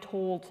 I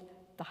told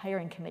the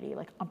hiring committee,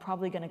 like, I'm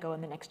probably going to go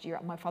in the next year.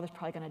 My father's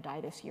probably going to die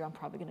this year. I'm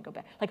probably going to go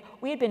back. Like,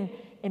 we had been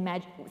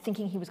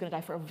thinking he was going to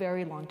die for a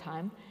very long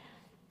time.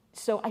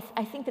 So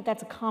I think that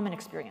that's a common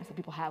experience that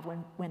people have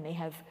when they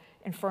have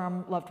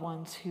infirm loved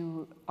ones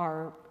who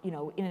are, in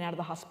and out of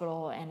the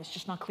hospital, and it's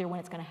just not clear when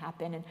it's going to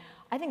happen. And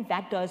I think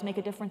that does make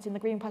a difference in the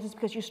grieving process,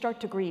 because you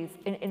start to grieve,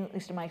 at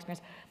least in my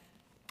experience.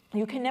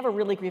 You can never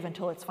really grieve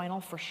until it's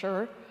final, for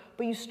sure,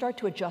 but you start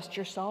to adjust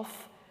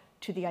yourself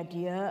to the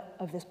idea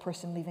of this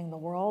person leaving the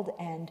world,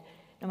 and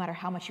no matter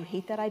how much you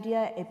hate that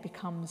idea, it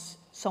becomes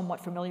somewhat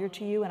familiar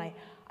to you. And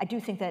I do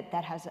think that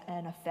has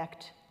an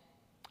effect.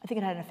 I think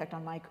it had an effect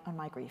on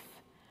my grief.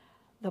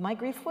 Though my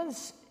grief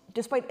was,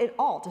 despite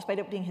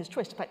it being his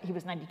choice, despite he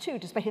was 92,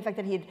 despite the fact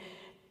that he had,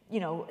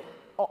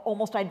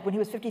 almost died when he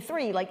was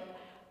 53, like,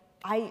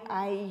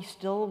 I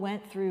still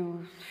went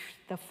through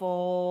the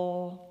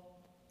full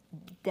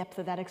depth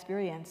of that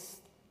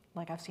experience,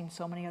 like I've seen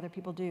so many other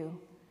people do.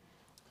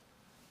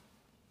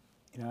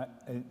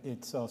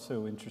 It's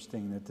also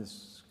interesting that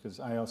because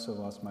I also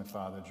lost my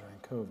father during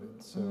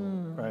COVID. So,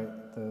 right,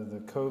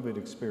 the COVID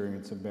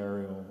experience of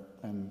burial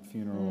and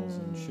funerals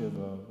and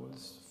Shiva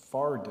was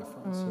far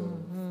different. So,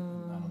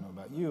 I don't know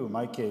about you. In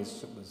my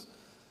case, it was,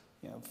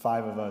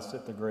 5 of us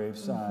at the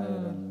graveside,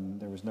 and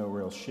there was no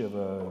real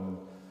Shiva, and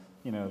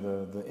you know,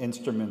 the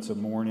instruments of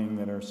mourning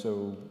that are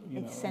so,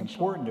 you know,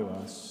 important to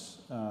us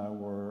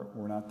were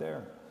not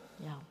there.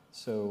 Yeah.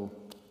 So,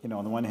 you know,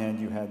 on the one hand,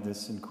 you had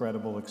this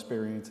incredible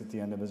experience at the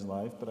end of his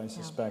life, but I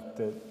suspect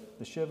that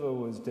the Shiva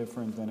was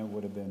different than it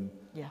would have been,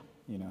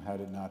 you know, had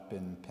it not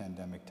been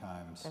pandemic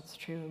times. That's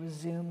true. It was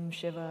Zoom,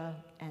 Shiva,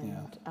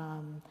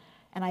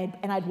 and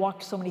I'd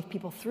walked so many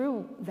people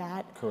through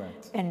that.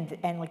 Correct.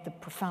 And like the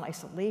profound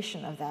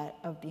isolation of that,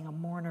 of being a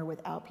mourner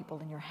without people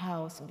in your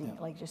house and being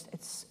like just,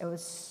 it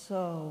was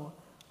so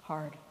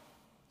hard.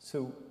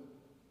 So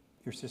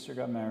your sister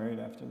got married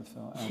after the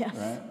film, Yes.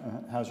 right?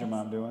 How's your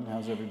mom doing?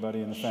 How's everybody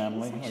in the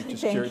family? Like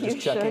just Thank you.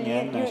 just checking Sure.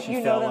 in. As she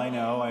you fell, know them. I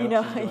know. I You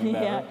know, hope she's doing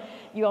better. yeah,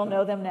 you all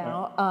know them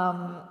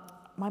now.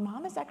 My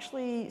mom is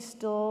actually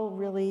still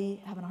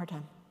really having a hard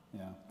time.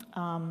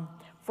 Yeah.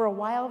 For a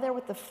while there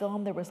with the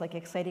film, there was like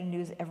exciting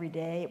news every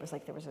day. It was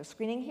like there was a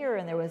screening here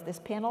and there was this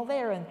panel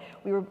there, and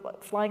we were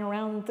flying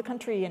around the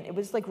country, and it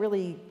was like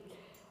really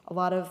a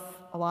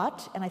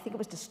lot. And I think it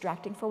was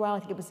distracting for a while. I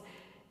think it was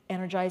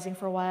energizing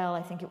for a while.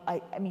 I think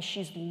I mean,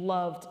 she's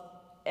loved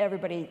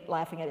everybody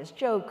laughing at his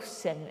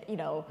jokes, and you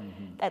know,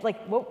 that like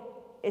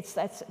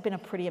that's been a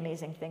pretty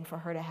amazing thing for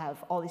her to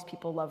have all these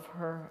people love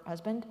her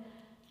husband.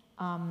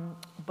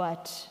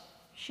 But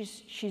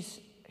she's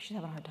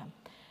having a hard time.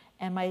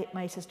 And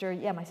my sister,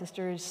 my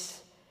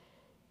sister's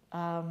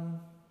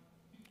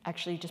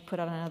actually just put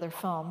out another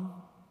film,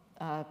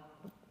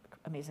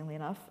 amazingly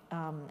enough,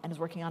 and is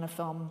working on a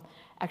film.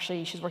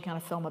 Actually, she's working on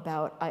a film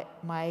about,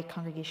 my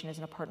congregation is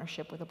in a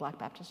partnership with a Black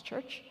Baptist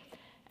church,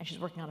 and she's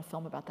working on a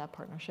film about that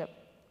partnership,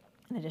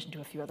 in addition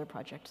to a few other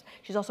projects.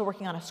 She's also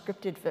working on a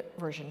scripted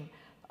version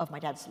of my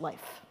dad's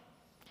life.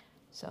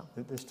 So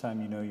This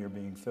time you know you're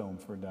being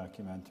filmed for a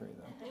documentary,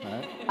 though,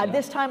 right?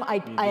 this time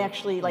I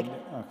actually like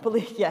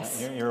believe,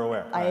 yes. You're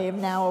aware. I am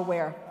now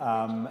aware.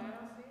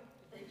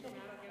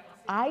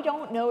 I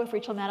don't know if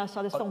Rachel Maddow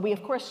saw this film.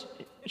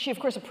 She of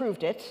course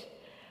approved it,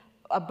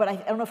 but I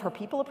don't know if her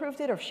people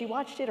approved it or if she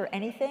watched it or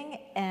anything,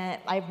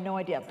 and I have no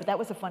idea. But that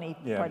was a funny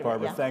part of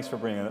Barbara, it. Yeah, thanks for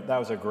bringing it. That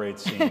was a great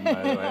scene,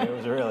 by the way. It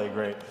was really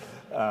great.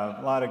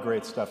 A lot of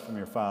great stuff from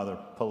your father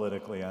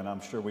politically, and I'm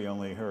sure we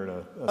only heard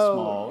a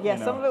small. Yeah,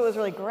 some of it was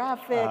really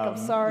graphic. I'm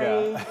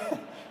sorry.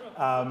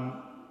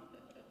 Yeah.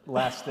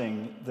 Last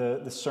thing,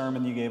 the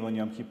sermon you gave on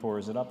Yom Kippur,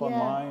 is it up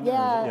online?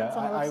 Yeah, it's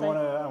on our I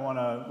website. want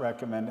to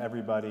recommend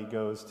everybody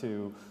goes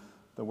to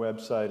the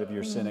website of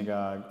your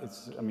synagogue.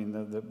 It's, I mean,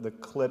 the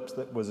clips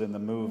that was in the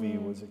movie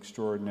was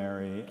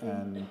extraordinary,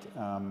 and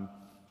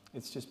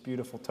it's just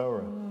beautiful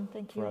Torah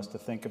for us to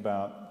think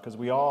about, because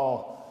we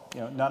all. You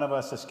know, none of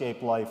us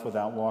escape life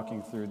without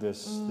walking through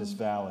this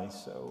valley,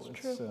 so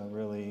it's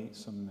really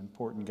some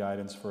important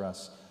guidance for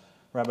us.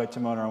 Rabbi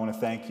Timoner, I want to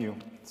thank you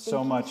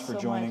so much for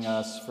joining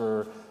us,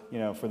 for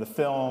the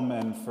film,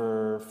 and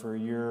for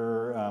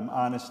your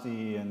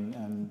honesty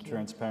and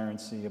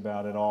transparency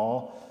about it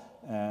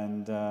all.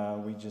 And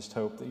we just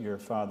hope that your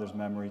father's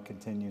memory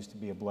continues to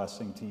be a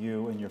blessing to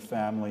you and your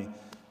family.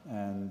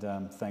 And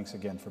thanks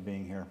again for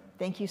being here.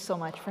 Thank you so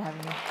much for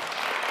having me.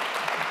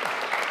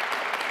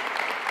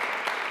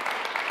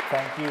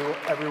 Thank you,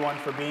 everyone,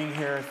 for being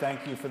here.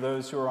 Thank you for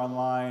those who are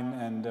online,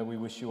 and we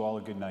wish you all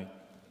a good night.